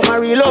 Like how my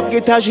real love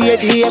get a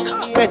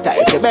headache. Better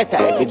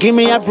if you give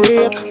me a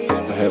break.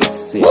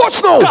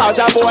 Watch now. Cause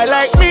a boy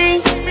like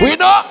me, we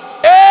know.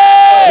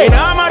 Hey! We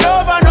know mad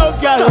over no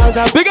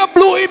girl. Big up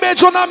Blue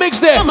Image on that mix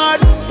there.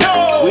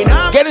 We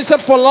know getting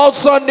set for Loud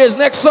Sundays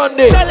next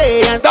Sunday.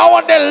 That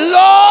one they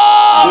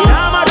love. We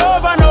know mad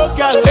over no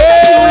girl.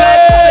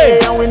 Hey!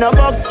 And we no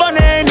box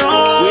bunny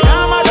no. We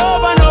know mad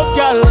over no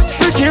girl.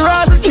 Ricky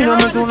Ross, you know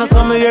me soon as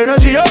some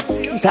energy up.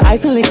 It's a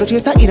ice and liquor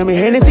chaser, you know me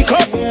Hennessy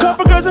cup.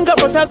 Couple girls and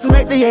couple taps to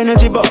make the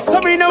energy buck.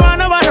 So me no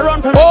wanna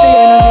run from the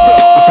energy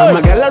buck. From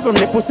my girl from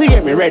the pussy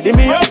get me ready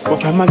me up.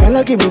 But from my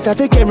girl give me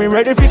static get me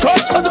ready for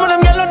cut. Cause some of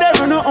them girls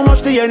there know how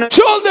much the energy.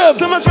 Chill them.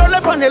 So much roll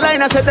up on the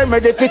line I said them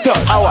ready for cut.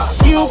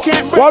 You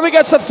can't break. While we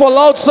get set for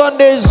Loud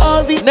Sundays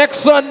next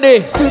Sunday.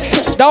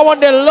 That one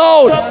they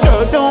loud.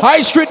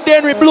 High Street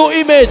Den with Blue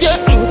Image.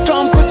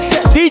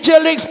 DJ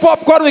Links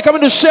Popcorn, we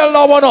coming to shell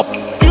that one up.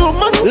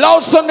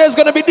 Loud Sunday is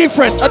gonna be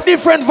different, a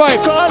different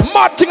vibe.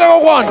 Mad thing I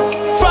want.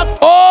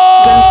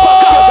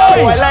 Oh,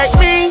 boy like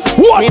me.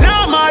 What? We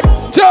not mad.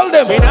 Tell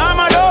them. We not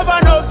mad over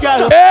no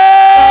girl.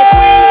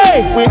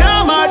 Hey. We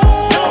not mad.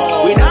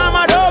 We not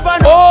mad over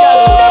no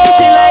girl.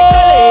 Everything like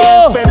the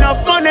spend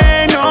enough money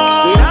no.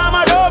 We not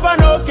mad over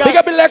no girl. Big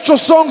up electro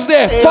songs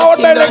there. Powered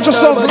by electro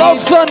songs. Loud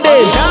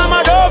Sundays. We not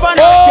mad over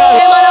no girl.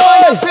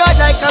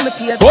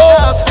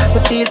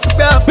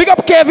 Big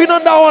up Kevin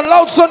on that one.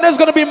 Loud Sunday's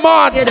gonna be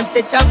mad. A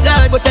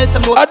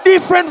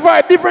different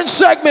vibe, different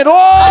segment. Oh!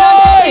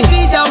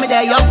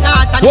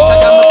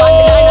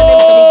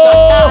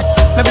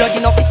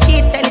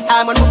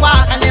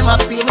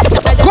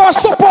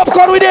 Costo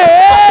Popcorn with it.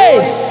 Hey!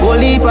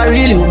 Holy I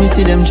really hope me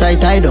see them try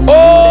tie them.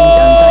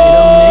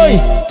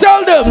 Oh!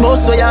 Tell them.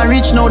 Most way I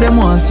rich now them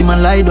want see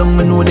man lie down.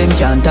 Me know them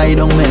can't tie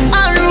down man.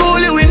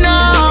 Unruly we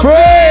know.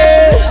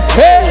 Pray.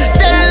 Hey.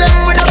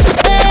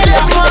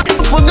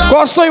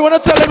 Costo, you wanna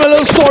tell him a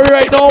little story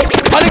right now?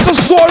 A little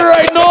story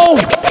right now.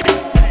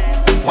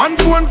 One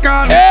phone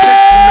call.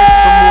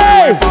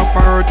 Hey!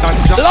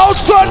 Loud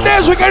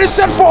Sundays, we get it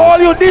set for all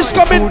you. This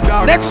coming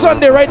next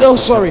Sunday, right now.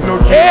 Sorry.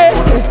 Hey!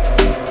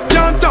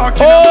 Can't talk.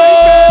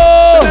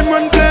 Oh! So them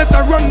run place,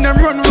 I run them,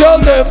 run. Tell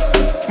them.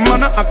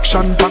 Man, a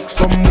action back,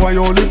 some boy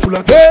only full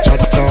of hey.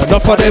 chat.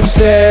 Enough of them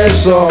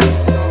stairs, so.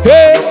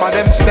 Hey! Enough of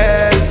them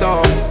stairs,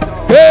 so.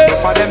 Hey!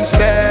 Enough of them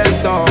stairs,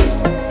 so.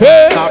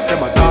 Hey! Talk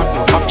them a talk,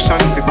 no action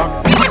fi back.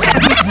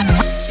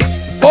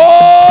 Oh!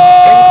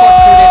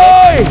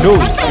 No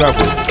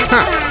trouble.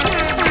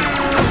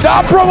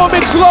 That promo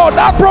mix loud.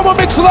 That promo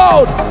mix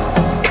loud.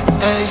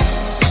 Hey,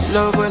 she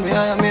love when me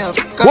hire me up.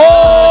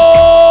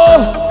 Whoa!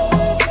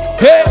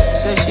 Hey!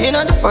 Say she ain't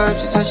on the first,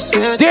 she said she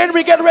sweet. Then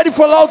we get ready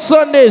for Loud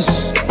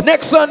Sundays.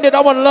 Next Sunday,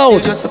 that one loud. You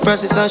just a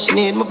person, so she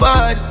need my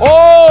body.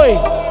 Oi!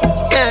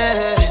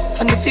 Yeah,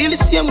 and me feel the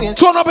same way.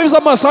 Turn up is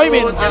a must, I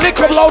mean. Lick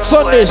up Loud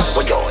Sundays.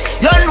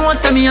 You know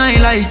say me I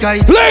like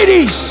I.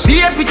 Ladies! Be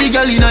a pretty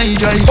girl in a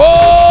drive.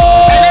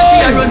 Oh! And I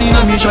see her running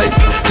on me drive.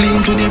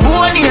 Clean to the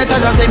bone, yet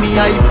as I say me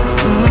hype.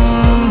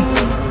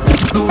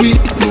 Do it,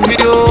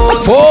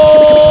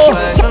 oh!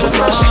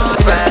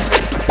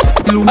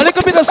 A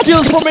little bit of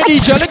skills from me,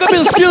 DJ. A little bit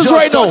of skills just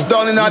right now. Just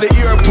down in the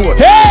airport.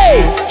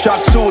 Hey!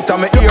 Track suit,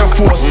 I'm an Air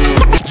Force.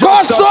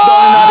 Costo!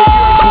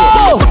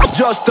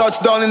 Just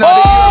touched down in the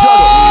airport.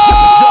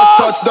 Just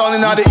touched down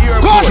in the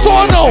airport.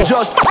 Costo, no!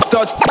 Just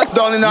touched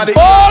down in the airport.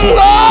 Oh,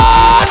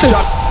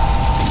 Lord!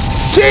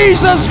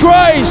 Jesus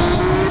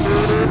Christ!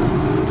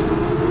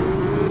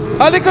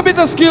 A little bit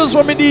of skills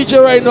from me, DJ,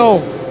 right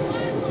now.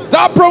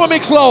 That promo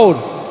mix loud.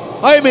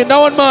 I mean, that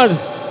one, man.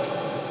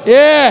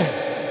 Yeah.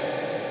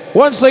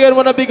 Once again,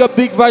 wanna big up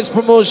Big Vice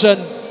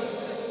Promotion.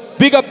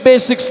 Big up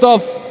basic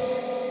stuff.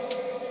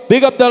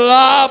 Big up the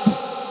lab.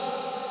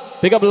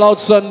 Big up Loud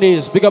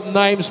Sundays. Big up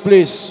Nimes,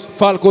 please.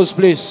 Falco's,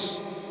 please.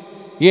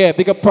 Yeah,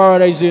 big up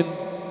Paradise Inn.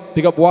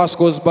 Big up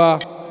Wasco's Bar.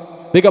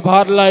 Big up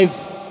Hard Life.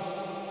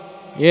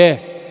 Yeah.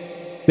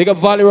 Big up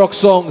Valley Rock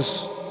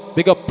Songs.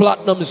 Big up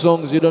Platinum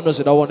Songs. You don't know,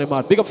 so that one them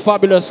out. Big up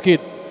Fabulous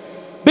Kid.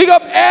 Big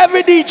up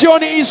every DJ on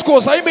the East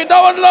Coast. I mean,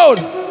 that one loud.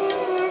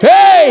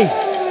 Hey!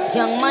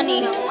 Young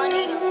Money.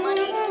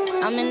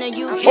 I'm in the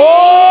UK.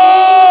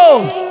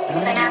 Oh!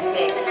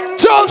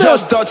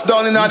 Just touched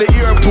down in the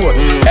airport.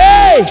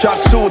 Hey! Track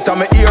suit,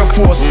 I'm an Air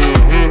Force.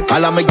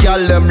 All of my gal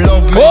them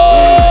love me. Oh!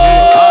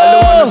 All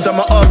the ones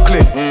I'm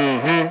ugly.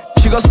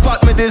 She go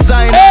spot me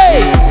designer.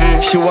 Hey.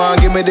 She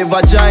want give me the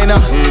vagina.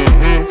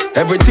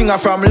 Everything I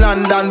from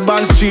London,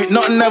 Bond Street.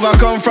 Nothing never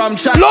come from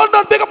China.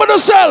 London, pick up on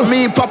yourself.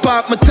 Me pop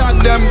up, me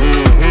tag them.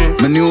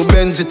 My new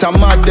Benz, it a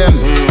mad them.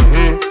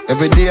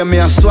 Every day me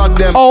a swag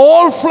them. A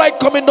whole flight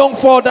coming down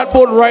for that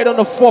boat ride on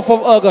the 4th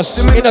of August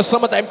in a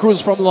summertime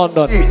cruise from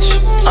London.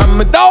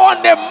 Now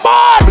on the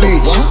mad.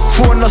 Bleach.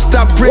 Phone no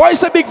stop. Why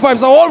is it big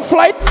vibes? A whole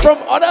flight from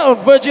other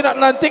Virgin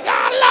Atlantic.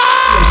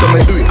 Allah. So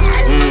me do it.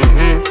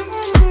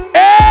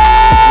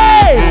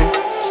 Hey.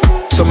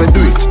 So me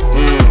do it.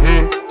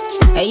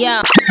 Hey,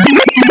 yo.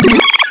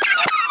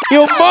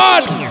 You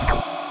mad.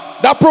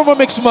 That promo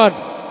mix, man.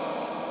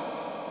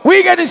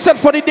 We getting set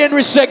for the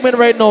Denry segment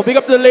right now. Big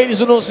up the ladies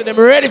who know see them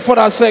ready for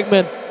that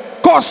segment.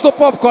 Costo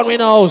popcorn in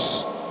the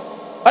house.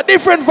 A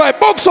different vibe.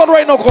 Box on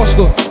right now,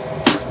 Costo.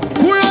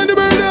 We on the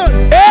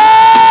building.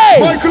 Hey!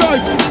 Bike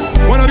life.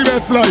 One of the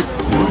best life.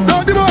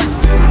 Start the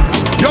bikes.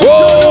 Yo, you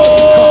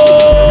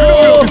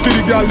know see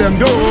the girl them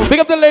do. Big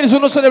up the ladies who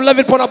know see them love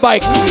it on a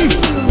bike.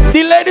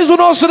 The ladies who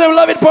know see them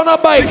love it on a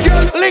bike.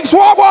 Links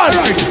walk one.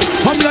 Right.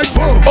 I'm like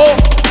boom. Oh,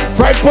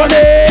 right pony.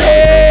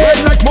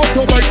 Right like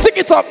motorbike. Tick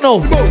it up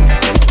now.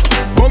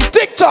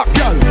 Tick tock.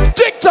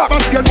 Tick tock.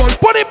 Basketball.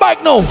 Pony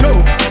bike now.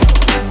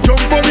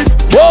 Jump on it.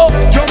 Whoa.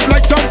 Jump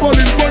like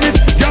trampoline on it.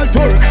 Girl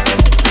twerk.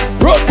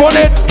 Road on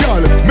it.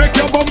 Girl, make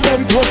your bum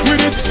bum talk with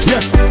it.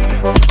 Yes.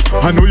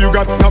 I know you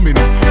got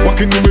stamina.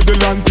 Walking in the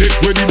middle and take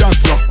where the dance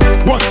floor.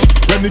 Watch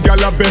when the girl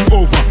a bend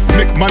over.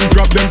 Make man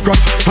grab them crotch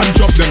and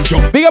drop them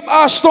jump. Big up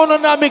Ashton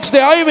on that mix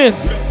there. How you mean?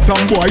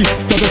 Some boy,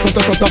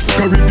 stata,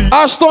 Caribbean.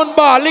 Ashton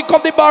bar. Link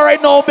up the bar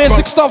right now.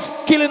 Basic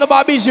stuff. Killing the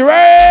bar busy.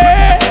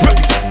 Right?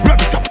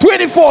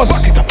 24s.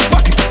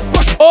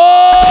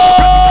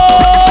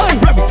 Oh!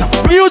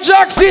 New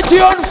Jack City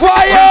on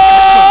fire!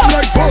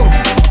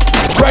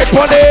 Right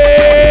on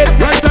it!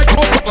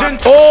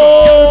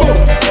 Oh!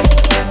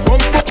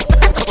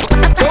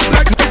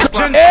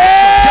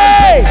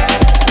 Hey!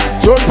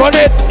 Jump on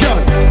it!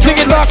 Tick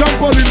it up!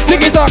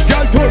 Tick it up!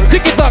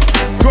 Tick it up!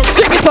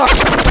 Tick it up!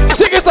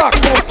 Tick it up!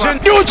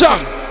 New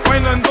Jack!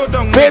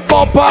 Bait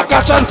bumper,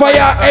 catch on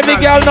fire, every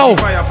girl now.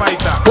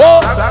 Whoa.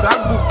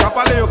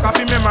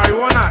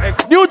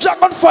 New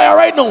Jack on fire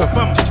right now.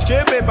 Whoa.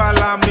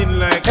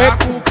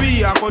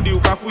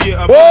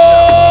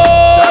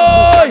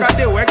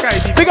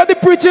 Pick up the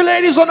pretty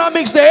ladies on our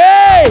mix there.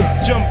 Hey.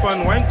 Jump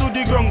and wine to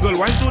the grungle,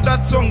 wine to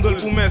that jungle.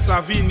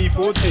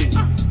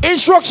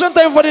 Instruction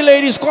time for the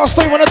ladies.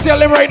 Costo, you wanna tell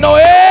them right now?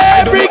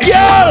 Hey, every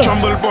girl.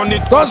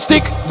 Don't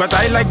stick. But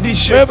I like this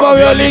shape of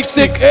your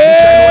lipstick.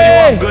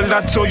 Hey. Girl,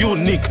 that's so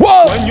unique.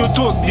 Whoa. When you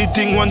talk, the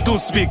thing want to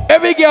speak.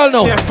 Every girl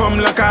know.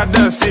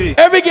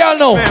 Every girl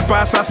know.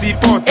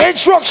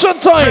 Instruction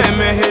time.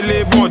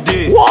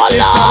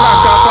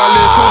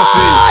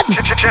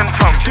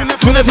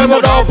 Tu ne fais pas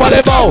d'or par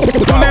les bas.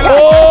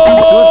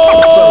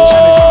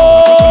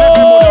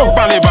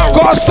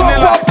 Costo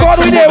popcorn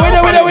with it.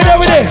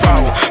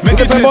 Tu ne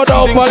fais pas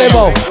d'or par les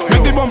bas.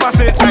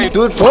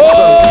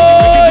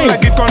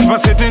 Like it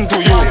conversating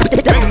to you.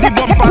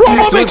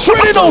 Promo mix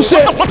ready now,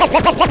 say.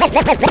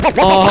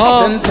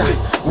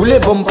 Ule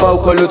bompa ou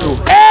koloto.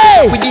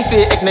 Hey! Pou di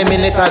fe ek ne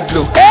menet a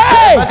glo.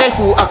 Hey! Bagay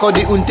fou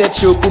akodi un tet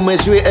show pou me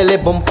jwe ele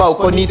bompa ou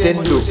kon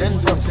Nintendo.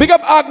 Big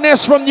up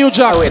Agnes from New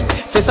Jack.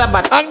 Fesa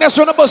bat. Agnes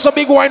wanna bust a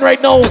big wine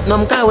right now.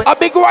 A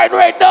big wine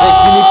right now.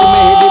 Ek vini pou me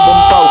hede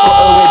bompa ou kon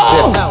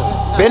zel.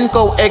 Ben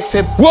kou ek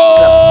fe.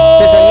 Whoa!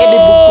 Fesa hede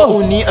bouk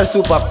ou ni a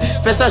soupap.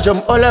 Fesa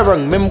jump all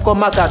around. Mem ko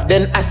makak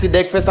den acid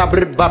ek fesa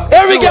brib bap.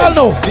 Every girl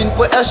know. Vin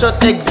po a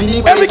shot ek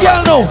vini. Every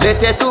girl know.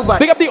 Lete too bad.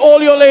 Big up the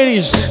all your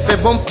ladies. Fe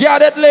bomp.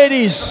 Gadet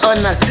ladies.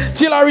 Honest.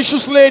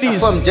 Tillaricious ladies.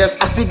 From just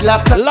acid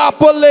lap.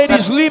 Lapo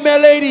ladies.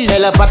 Lime ladies.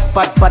 Ela pat.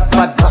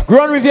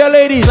 Grand Rivière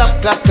ladies.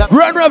 Clap.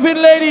 Grand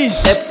Ravine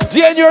ladies.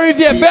 Dienio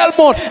Rivière.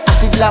 Belmont.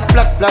 Acid lap.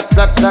 Plat.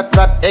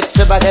 Ek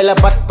fe bag ela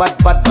pat.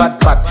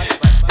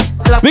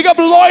 Big up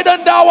Lloyd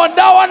and Dawan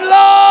Lloyd.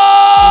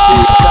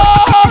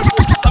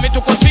 Dame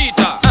tu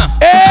cosita.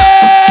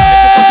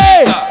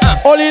 Hey.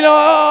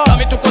 Olina.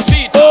 Dame tu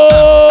cosita.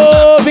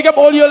 Oh. Big up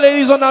all your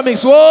ladies on that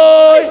mix.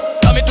 Whoa.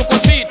 Dame tu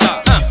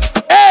cosita.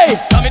 Hey.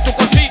 Dame tu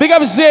cosita. Big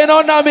up Zayn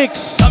on that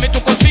mix. Dame tu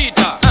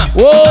cosita.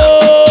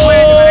 Whoa.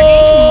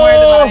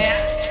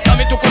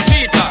 Dame tu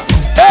cosita.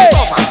 Hey.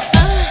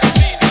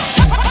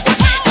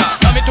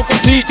 Dame tu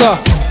cosita.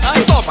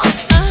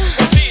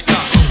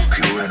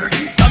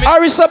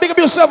 Arisa, big up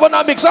yourself on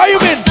that mix. How you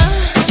been?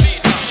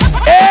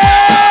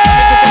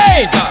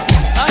 Hey!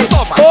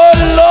 Oh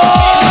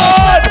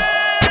Lord!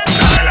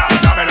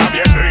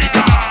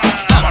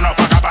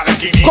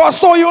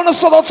 Costo, you wanna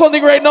sort out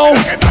something right now?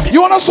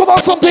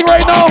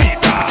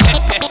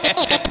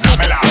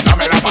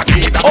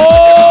 Oh!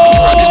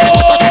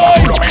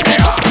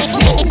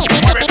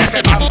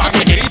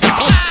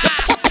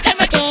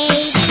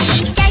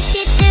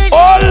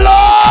 Oh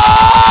Lord!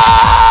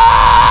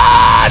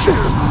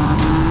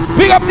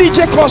 Big up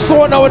DJ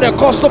Costo now with the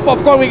Costo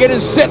popcorn. We getting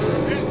set.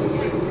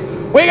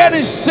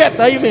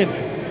 How you mean?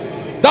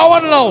 That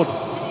one loud.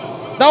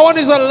 That one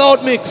is a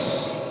loud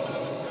mix.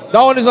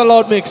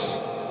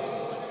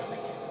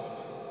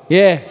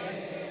 Yeah.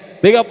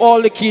 Big up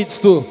all the kids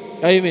too.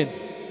 Amen.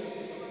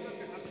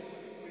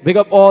 Big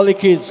up all the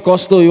kids.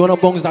 Costo, you wanna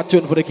bounce that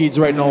tune for the kids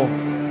right now?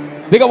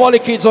 Big up all the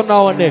kids on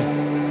now and there.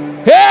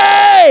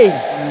 Hey!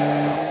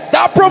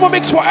 That promo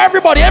mix for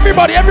everybody,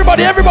 everybody,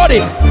 everybody,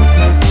 everybody.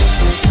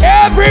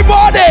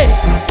 Everybody!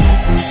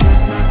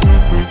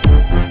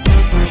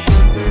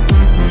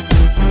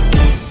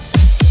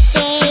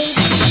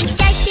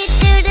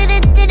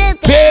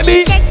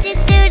 Baby,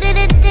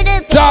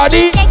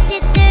 daddy,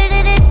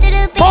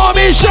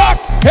 mommy shark,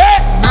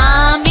 hey,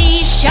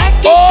 mommy shark,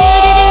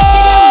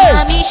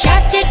 mommy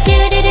shark,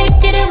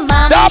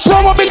 that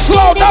promo mix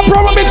loud, that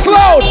promo mix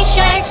loud.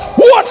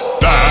 What?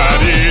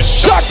 Daddy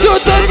shark,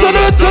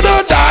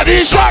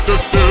 daddy shark,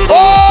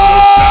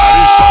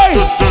 oh,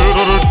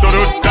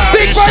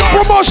 big price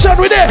promotion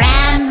with it.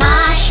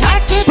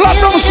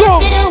 Platinum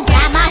songs,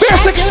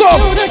 basic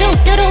stuff,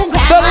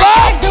 the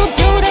love.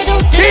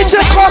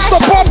 DJ Costo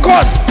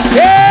popcorn.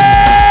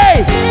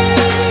 Hey!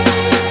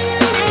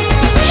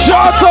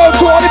 Shout out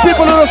to all the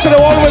people who say they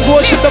always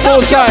worship the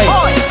Most High.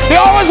 They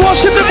always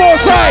worship the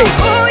Most High.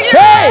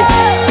 Hey!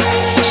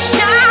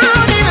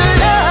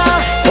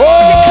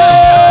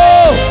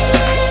 Oh!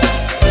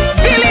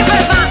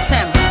 Believers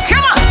anthem.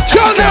 Come on.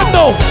 Tell them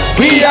no.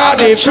 We are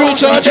the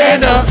future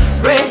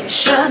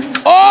generation.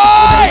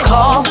 Oh!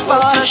 Call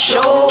for to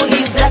show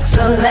His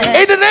excellence.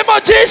 In the name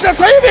of Jesus,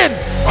 amen.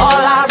 All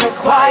I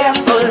require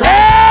for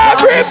life.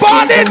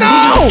 Everybody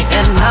now.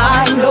 And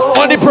I know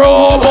on the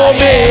promo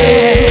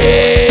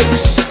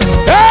mix.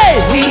 Hey,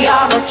 we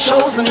are a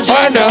chosen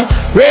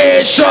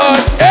generation.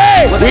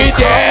 Hey, we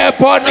there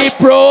on the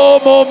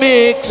promo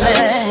mix.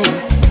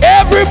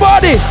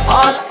 Everybody. All I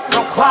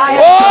require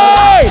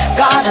for life.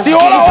 The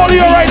all are all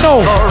here right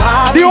now.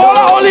 The all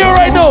are all here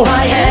right now.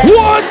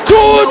 1,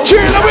 2,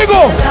 3, let me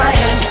go.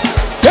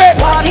 Hey,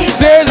 he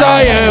says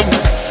I am.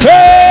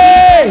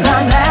 Hey,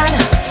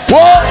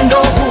 what? I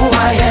know who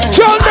I am.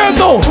 Tell them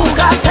no. Who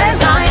God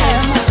says I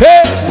am.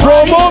 Hey,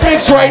 promo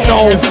mix right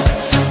now.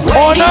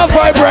 On a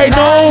vibe right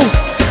now.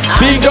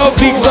 Big up,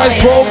 big guys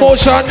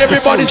promotion.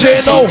 Everybody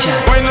say no.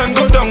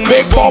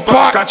 Big ball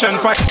pack.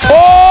 Oh,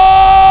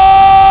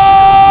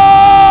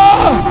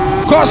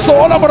 Costo,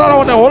 hold on. Hold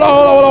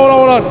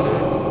on.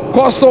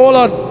 Costo, hold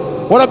on.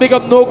 Wanna big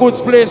up No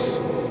Goods Place.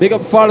 Big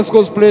up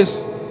Falsco's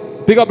Place.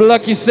 Big up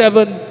Lucky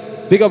 7,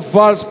 big up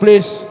Val's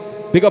Place,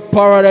 big up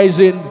Paradise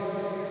Inn,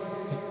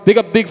 big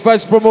up Big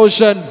Vice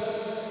Promotion,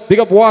 big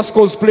up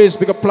Wasco's Place,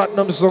 big up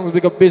Platinum Songs,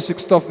 big up Basic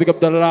Stuff, big up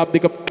The Lab,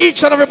 big up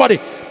each and everybody.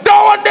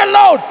 Now on the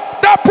loud,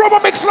 that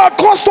promo mix loud,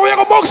 Costo, you're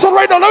gonna box on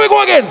right now. Let me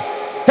go again.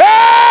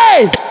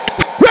 Hey!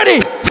 Ready?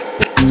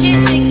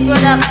 G6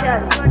 production.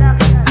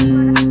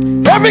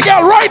 Every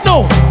girl right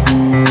now.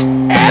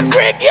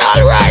 Every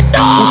girl right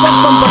now.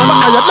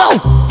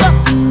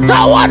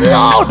 That one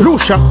loud.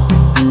 Lucia.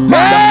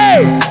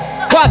 Hey!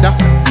 Tell them!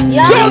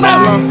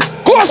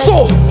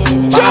 Costo!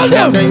 Tell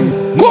them!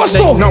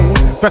 Costo!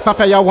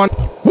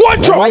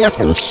 One drop!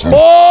 Oh!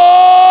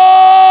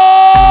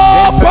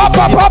 Pull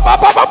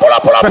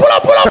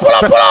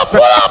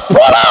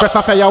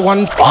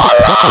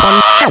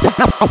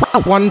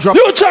up! One drop.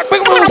 New Jack,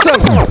 big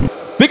massive!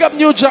 Big up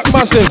New Jack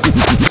massive!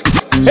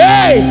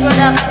 Hey!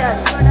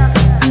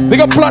 Big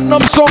up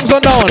Platinum Songs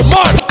on down,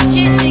 man.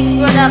 G6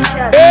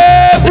 production.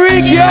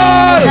 Every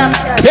girl.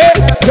 Hey.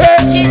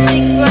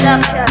 G6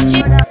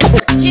 production.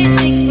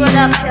 G6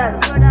 production.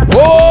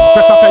 Oh.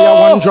 Press off your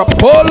one drop.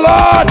 Oh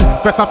Lord.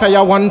 Press off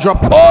your one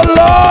drop. Oh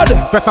Lord.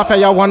 Press off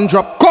your one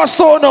drop.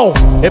 Costo no.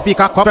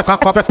 Epica cup.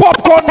 Press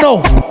popcorn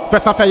no.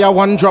 Press off your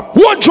one drop.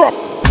 One drop.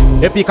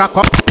 Epica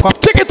cup.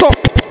 Take it up.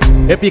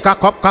 Epica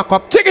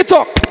cup. Take it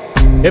up.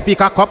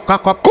 Epica cup.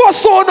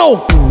 Costo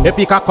no.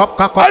 Epica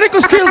cup. I think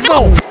the skills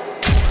now.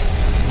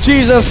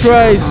 Jesus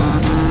Christ.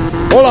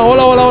 Hold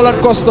on,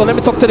 Costo. Let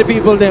me talk to the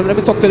people them.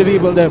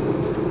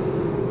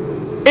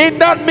 In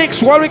that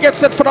mix, while we get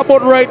set for the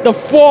boat ride, the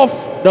 4th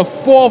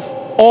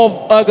of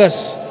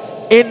August,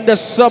 in the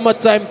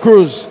summertime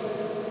cruise.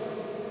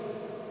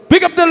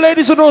 Pick up the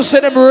ladies who know, say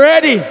them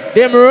ready,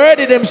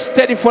 them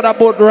steady for that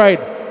boat ride.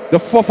 The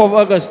 4th of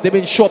August, they've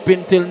been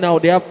shopping till now.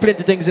 They have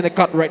plenty of things in the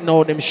cart right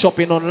now, them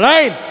shopping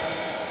online.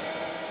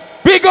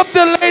 Pick up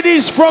the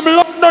ladies from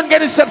London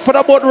getting set for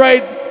the boat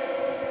ride.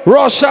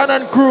 Roshan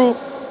and crew.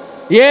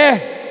 Yeah.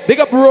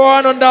 Big up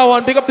Rohan on that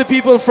one. Big up the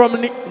people from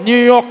New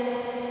York.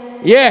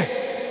 Yeah.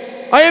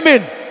 I am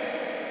in.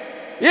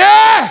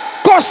 Yeah.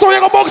 Costo, you're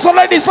gonna box on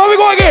like this. Now we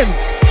go again.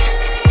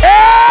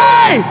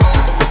 Hey!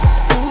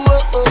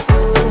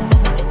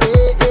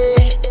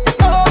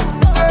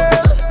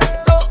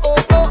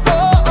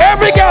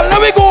 Every girl,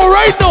 let me go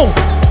right now.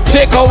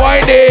 Take a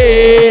wine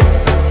in.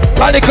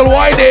 A little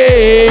wine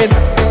in.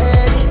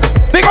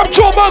 Big up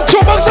Chobang,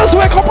 just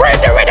wake up. Ready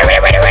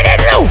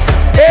now.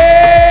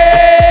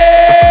 Hey!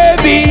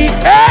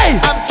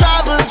 I've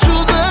traveled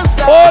through the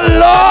sky. Oh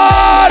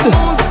Lord!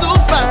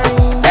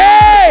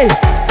 Hey!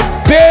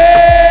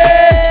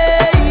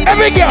 Babe!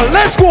 Every girl,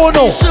 let's go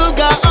now.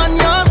 Sugar on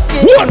your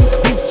skin. One.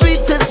 The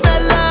sweetest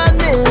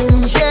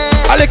melanin,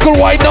 yeah. A little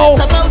wine now.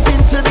 Step out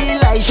into the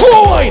light.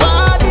 Two wine.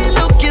 Body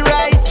looking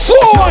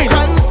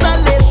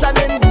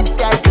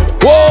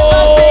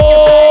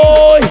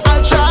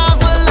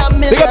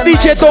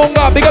DJ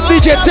Tonga, big up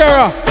DJ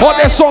Terra. All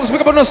their songs, big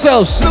up on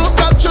themselves.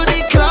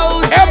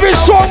 Every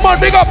song, man,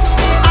 big up.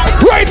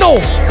 Right now.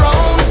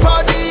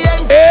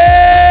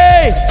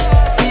 Hey!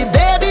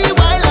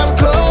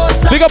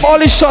 Big up all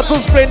the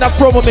shuttles playing that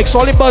promo mix,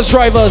 all the bus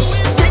drivers.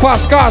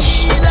 Fast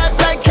cash.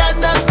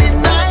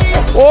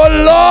 Oh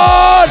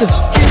Lord!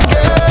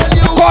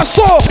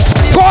 Costo!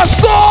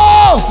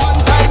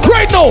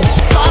 Right now!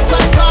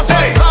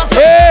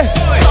 Hey!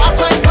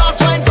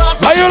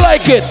 How you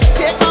like it?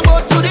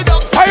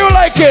 How you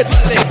like it?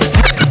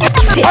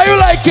 How you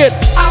like it?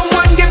 I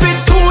want give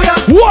it to ya.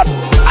 What?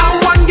 I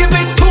want give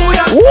it to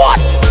ya. What?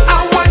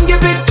 I want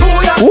give it to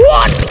ya.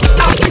 What?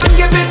 I want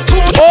give it to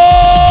ya.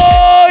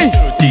 Oi!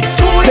 Hey,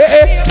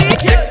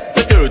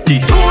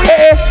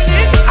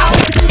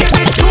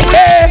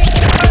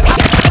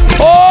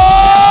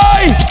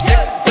 Oi!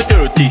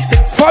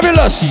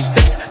 Fabulous!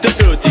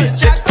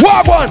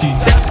 Walk on!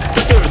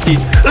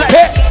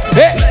 Hey!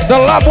 The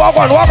lab, walk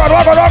on! So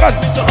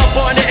up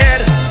on the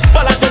head,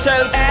 balance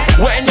yourself.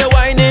 When you're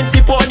whining,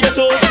 tip on your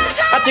toe.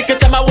 I take your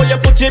time, I want you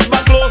put it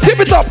back low. Tip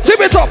it up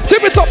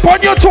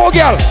on your toe,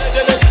 girl.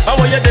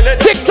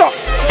 Tick tock.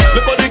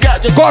 Look what you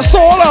got, just Costo,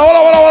 hold on.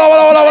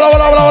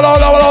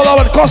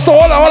 Costo,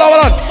 hold on.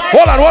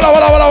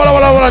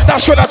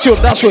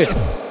 That's way.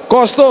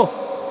 Costo,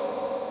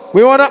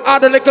 we want to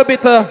add a little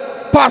bit of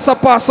pasa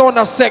on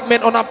that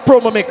segment, on that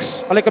promo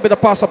mix. A little bit of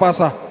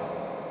pasa.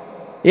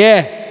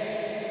 Yeah.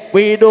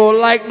 We don't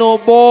like no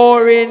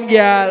boring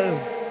girl.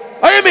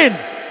 What you mean?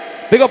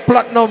 Big up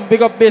platinum,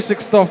 big up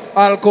basic stuff.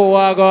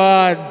 Alcohol, go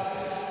on.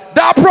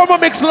 That promo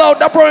mix loud,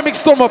 that promo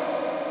mix turn up.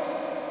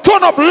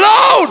 Turn up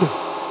loud!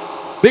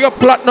 Big up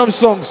platinum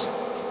songs.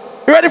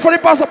 You ready for the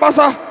pasa?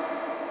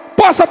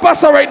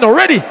 Pasa right now,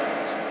 ready?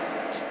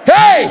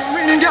 Hey!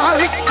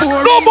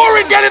 No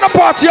boring girl in a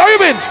party, how you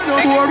mean?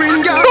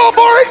 No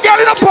boring girl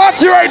in a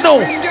party right now.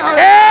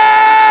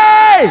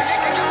 Hey!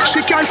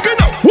 She can't spin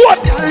up.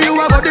 What?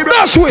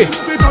 Dash way.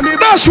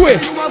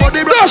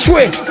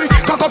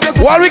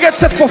 While we get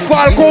set for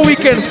Falco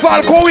weekend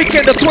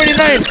the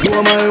 29th.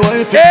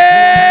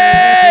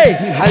 Hey!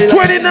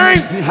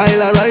 29th.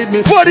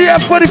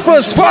 40th,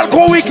 41st,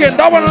 Falco weekend,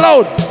 that one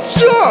loud.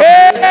 Sure.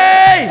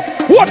 Hey!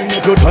 What?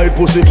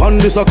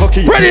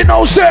 Ready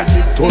now, sir?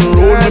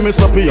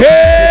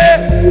 Hey!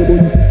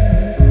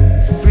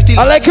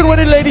 I like it when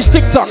the ladies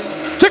TikTok.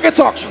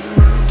 TikTok.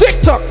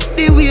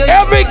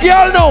 Every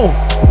girl know.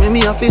 Me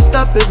have to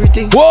stop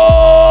everything.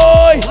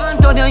 Whoa!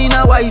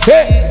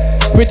 Hey,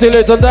 pretty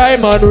little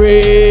diamond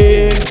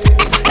ring.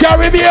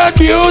 Caribbean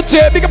beauty.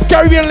 Big up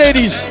Caribbean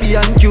ladies.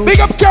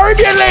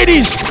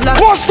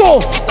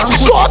 Costo.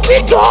 Sort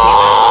it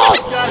out.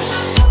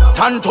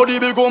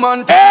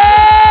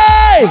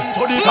 Hey!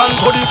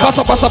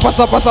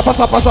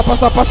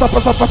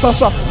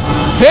 Pasa.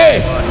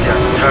 Hey!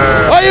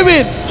 What you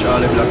mean?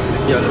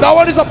 That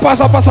one is a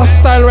pasa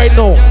style right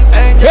now.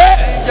 Hey!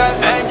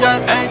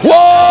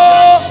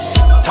 Whoa!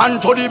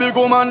 Tanto di big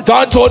woman,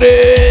 Tanto di.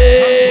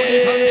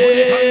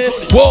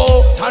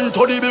 Whoa!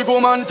 tanto di big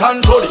woman,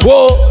 tanto di.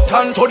 Whoa!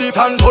 Tanto di.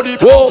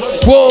 Whoa!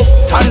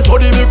 Tanto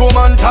di big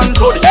woman,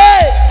 tanto di.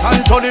 Hey!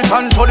 Tanto di.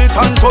 Tanto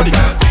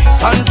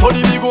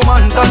di big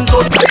woman,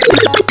 tanto di.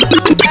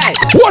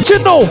 Watch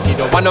it now.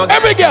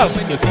 Every girl.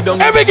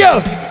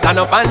 stand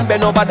up and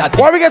bend over that.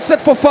 Why we get set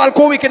for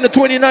Falco weekend the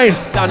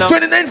 29th?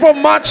 29th of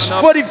March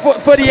for the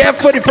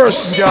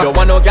 31st. You don't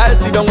want no girl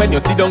sit down when you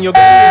sit down. You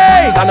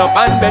Hey! stand up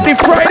and bend. The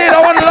Friday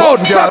that one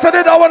loud,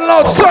 Saturday that one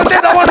loud, Sunday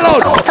that one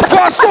loud.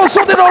 Costo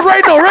something out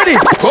right now, ready?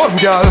 Come,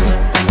 girl.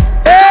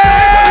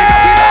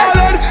 Hey!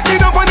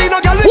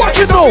 Watch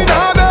it now.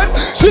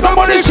 Sit down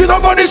money.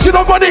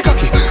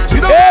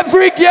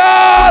 Every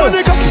girl.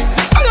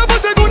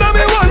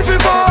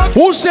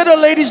 Who said the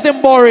ladies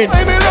them boring?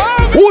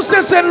 Who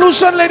said St.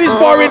 Lucian ladies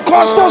boring?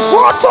 Costo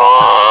sort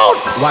out.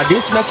 What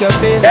this make you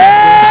feel?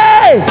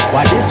 Hey!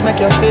 What this make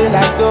you feel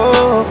like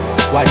though?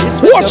 What this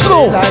make Watch you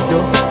now. feel like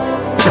though?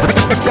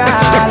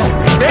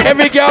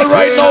 Every girl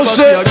right now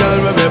say, a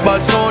girl with a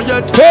bad song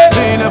yet. Hey.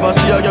 Me never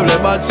see a girl with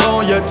a bad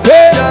song yet.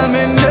 Hey. Girl,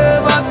 me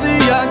never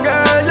see a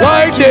girl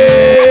like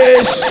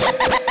this.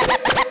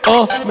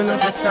 How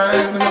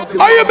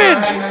you been?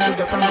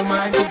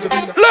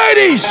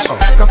 Ladies!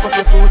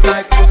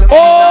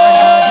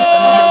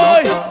 Oh!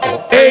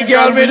 Hey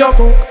girl, me the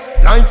fuck.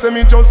 Like say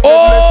me just get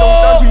let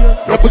out of jail.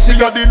 Your pussy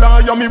got the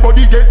liar, me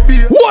body get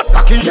beer. What?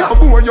 Cocky your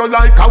boy, you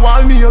like a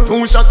wall nail.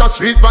 2 shot of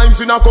street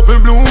vibes in a couple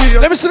blue wheel.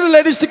 Let me see the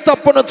ladies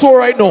TikTok on the tour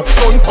right now.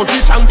 Gun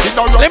position, sit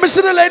down. Let me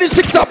see the ladies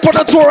TikTok on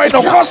the tour right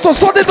now. Costo,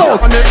 sort it out.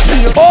 Next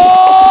year.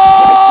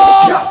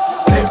 Oh!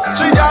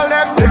 Jiggle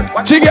them.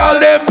 Jiggle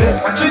them.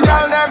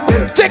 Jiggle them.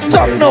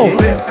 TikTok now.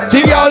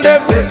 Jiggle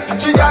them.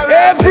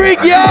 Every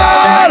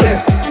girl.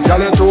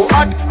 Girl, you too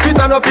hot. Fit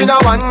on up in a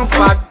one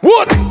spot.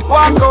 What?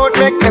 Walk out,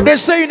 make them. They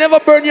say you never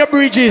burn your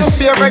bridges.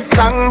 Favorite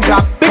song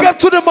drop. Big up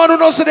to the man who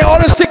knows they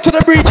always stick to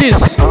the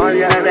bridges.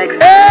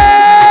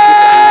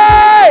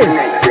 Hey!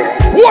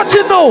 Watch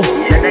it now.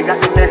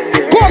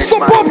 Costo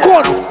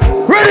popcorn.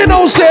 Ready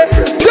now, say.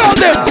 Tell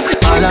them.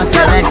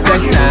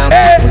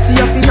 Hey!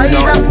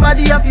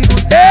 body have you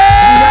good.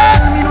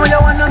 Hey! Me know you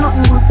want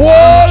nothing good.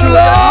 Oh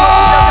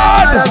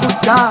Lord!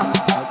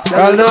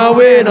 Girl, no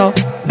way, no.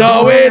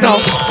 No way, no.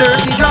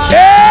 Dirty drunk.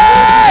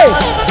 Hey!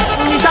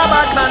 This a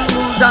bad man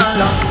rules and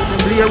law.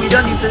 Play with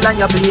your nipple and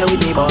you play with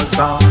the balls.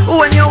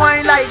 When you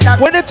wine like that.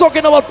 When they're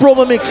talking about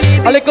promo mix,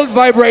 a little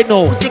vibe right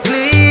now. Pussy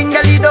clean,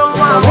 girl, you don't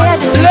want.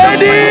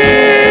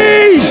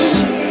 Ladies!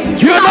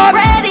 You're not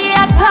ready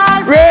at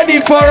all.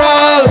 Ready for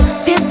all.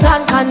 This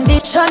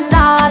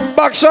unconditional.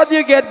 Back shot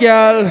you get,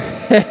 girl.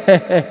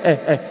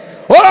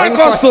 Hold on,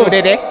 Costo.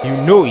 You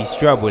know he's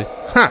trouble.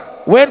 Huh.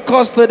 When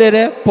Costo did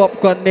it,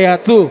 popcorn there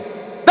too.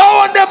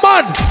 Now on the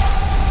man.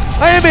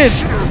 I am in.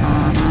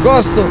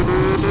 Costo.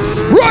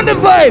 Run the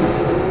vibe.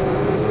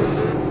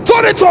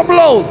 Turn it up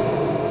loud.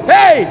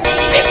 Hey.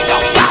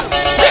 Tick-tock,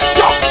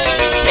 tick-tock,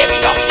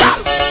 tick-tock,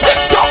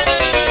 tick-tock,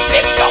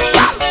 tick-tock,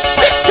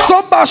 tick-tock.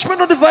 Some bashment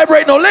on the vibe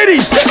right now,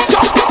 ladies.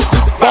 Tick-tock.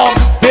 Bam,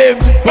 bim,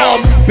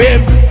 bam,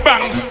 bim,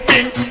 bang,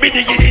 bing,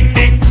 bing, ding,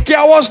 ding.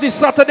 Can watch this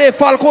Saturday,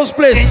 Falcon's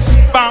Place.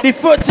 The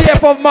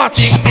 30th of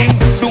March.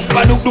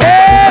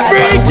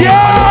 Every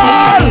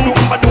girl!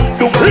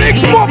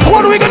 Licks pop,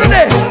 what are we gonna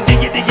do?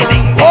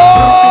 Oh!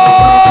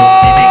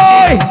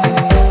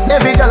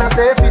 Every girl I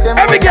say fit them.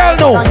 Every girl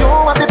know.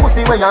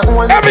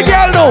 Every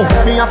girl know.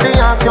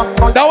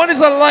 That one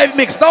is a live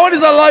mix. That one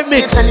is a live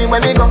mix.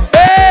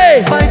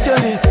 Hey!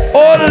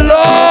 Oh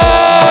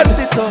Lord!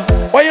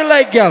 Why you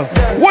like girl?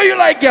 Why you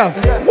like girl?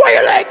 Why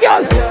you like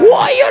girl?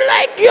 Why you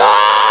like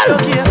girl?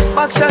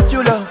 Back shot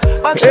you love.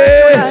 Back shot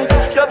you like.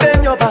 You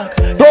bend your back.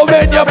 Don't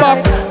bend your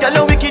back.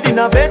 Girl, wicked in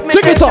a bed.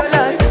 Check it up.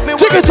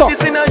 Check it up.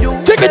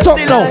 Check it up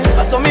now.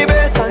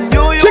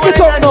 Check it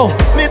up now.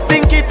 Me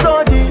sink it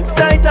so deep.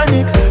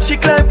 Titanic. She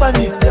climb on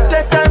it.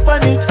 Take time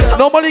on it.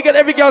 Normally you get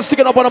every girl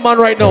sticking up on a man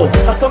right now.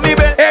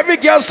 Every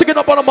girl sticking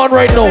up on a man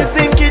right now. Me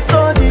sink it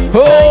so deep.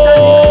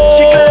 Oh.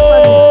 She climb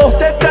on it.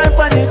 Take time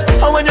on it.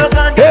 And when you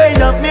can't get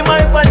enough, me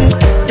my on it.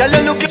 Girl,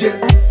 you look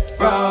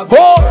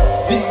Bravo.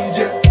 DJ.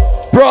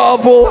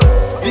 Bravo.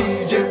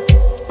 DJ.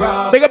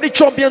 Bravo. Make up the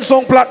champion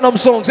song, platinum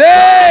songs.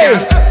 Hey!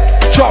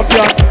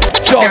 Champion.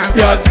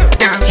 Champion.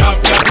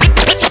 Champion.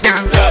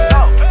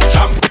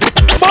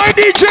 My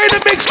DJ the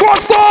MIXX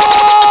Costo.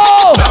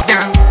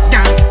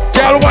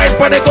 Girl, wine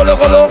pan it, golo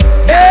golo.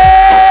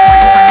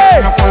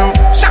 Hey!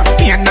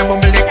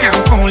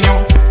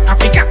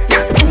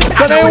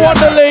 Can I want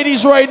the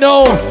ladies right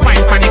now?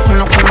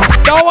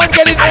 That one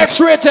getting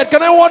X-rated.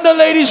 Can I want the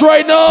ladies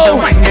right now?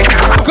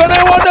 Can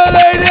I want the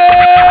ladies?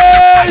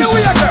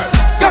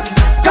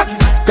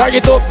 Tag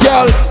it up,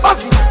 girl.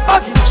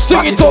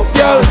 Sing it up,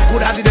 girl.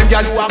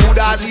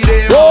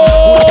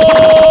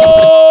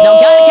 No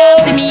girl can't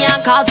see me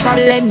and cause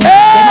problem. Them a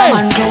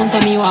man clown so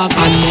me walk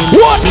on them.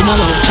 What? Me no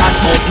love chat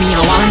but me a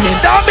want them.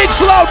 That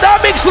mix loud, that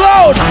mix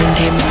loud. And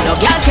them. No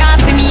girl can't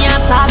see me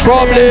and start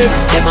Problem.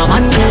 Them a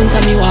man clown so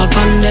me walk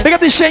on them. Pick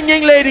up the Sheng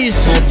Yang ladies.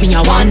 Me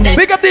a want them.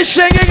 Pick up the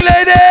Sheng Yang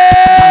ladies.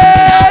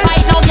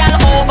 Fight no girl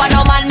over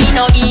no man me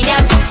no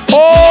idiot.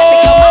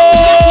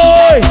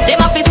 Oh! Them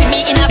a fi see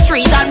me in a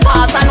street and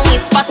pass and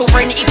whisper to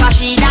friend if I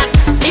she that.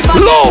 If I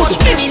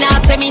touch me nah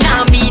say me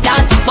nah be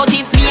that. But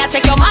if me a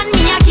take your man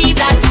me a keep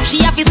that. She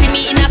a fi see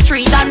me in a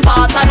street and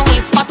pass and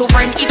whisper to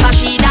friend if I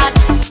she that.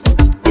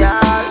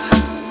 Yeah,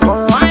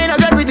 wine up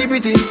your pretty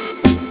pretty.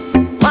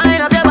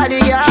 Wine up your body,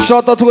 yeah.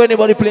 Shout out to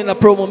anybody playing a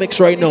promo mix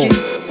right now.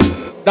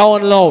 That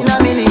one loud. In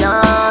a million,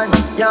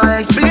 yeah,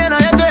 explain how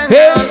you turn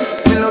Hey. down.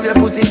 Me love your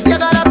pussy, you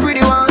got a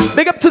pretty one.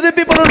 Big up to the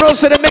people who know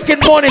so they're making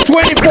money.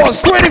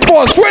 24s,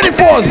 24s,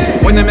 24s.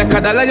 When you make a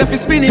dollar, you fi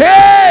spin it.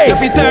 Hey! You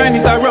fi turn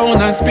it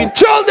around and spin.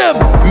 Tell them.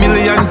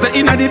 Millions the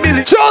inna the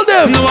billy. Tell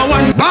them. No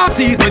one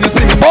party when you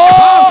see me.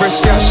 Oh!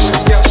 Fresh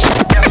cash.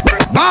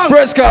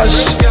 Fresh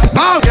cash.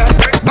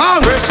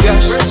 Fresh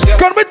cash.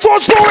 Can we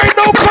touch no right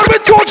now? Can we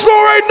touch no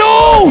right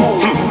now?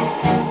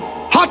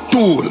 Hot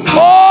tool.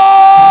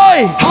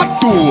 Boy! Hot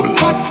tool.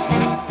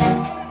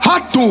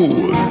 Hot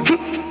tool.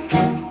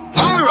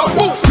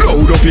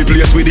 Load up the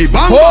place with the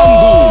bang bang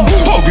boom.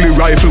 Ugly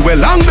rifle with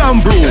long damn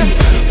broom.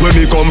 When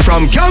me come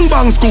from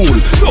gangbang school,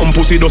 some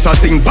pussy does a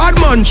sing bad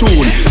man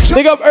tune.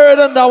 Big up Earth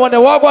and that one, they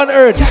walk on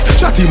Earth.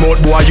 Chatty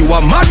mouth boy, you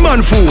a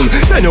madman fool.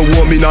 Send a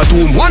woman a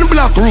tomb, one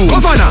black room.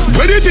 Governor,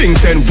 where the thing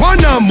send one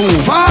a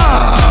move.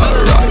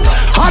 Alright,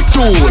 hot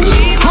tool,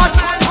 hot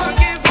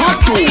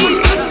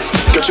tool.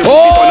 Get your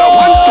pussy on a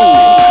one stool.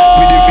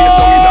 With the face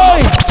down in a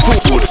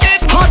food.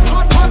 Hot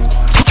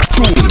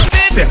tool.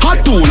 Say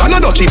hot tool,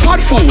 another cheap hot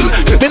fool.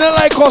 Me not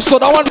like Costo,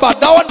 that one bad,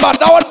 that one bad,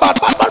 that one bad,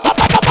 bad.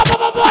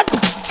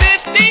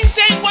 15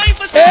 cent wine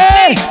for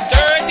Hey!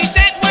 30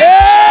 cent wine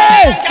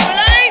Hey! for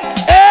Caroline.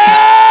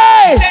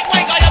 Hey! Cent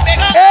wine got your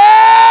bigger.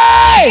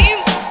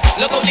 Hey!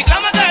 Look how the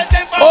glamour girls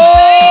them from.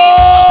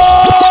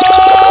 Oh!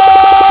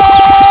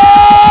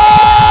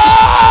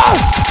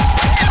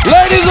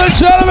 Ladies and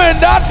gentlemen,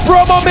 that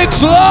promo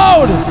mix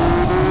loud.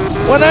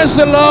 When I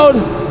say loud,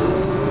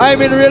 I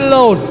mean real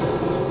loud.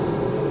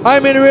 I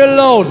mean real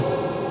loud.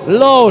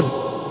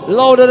 Loud.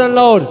 Louder than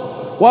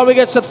loud. While we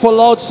get set for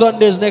loud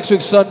Sundays next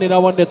week Sunday, I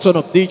want to turn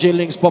up DJ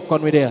Links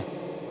Popcorn with there.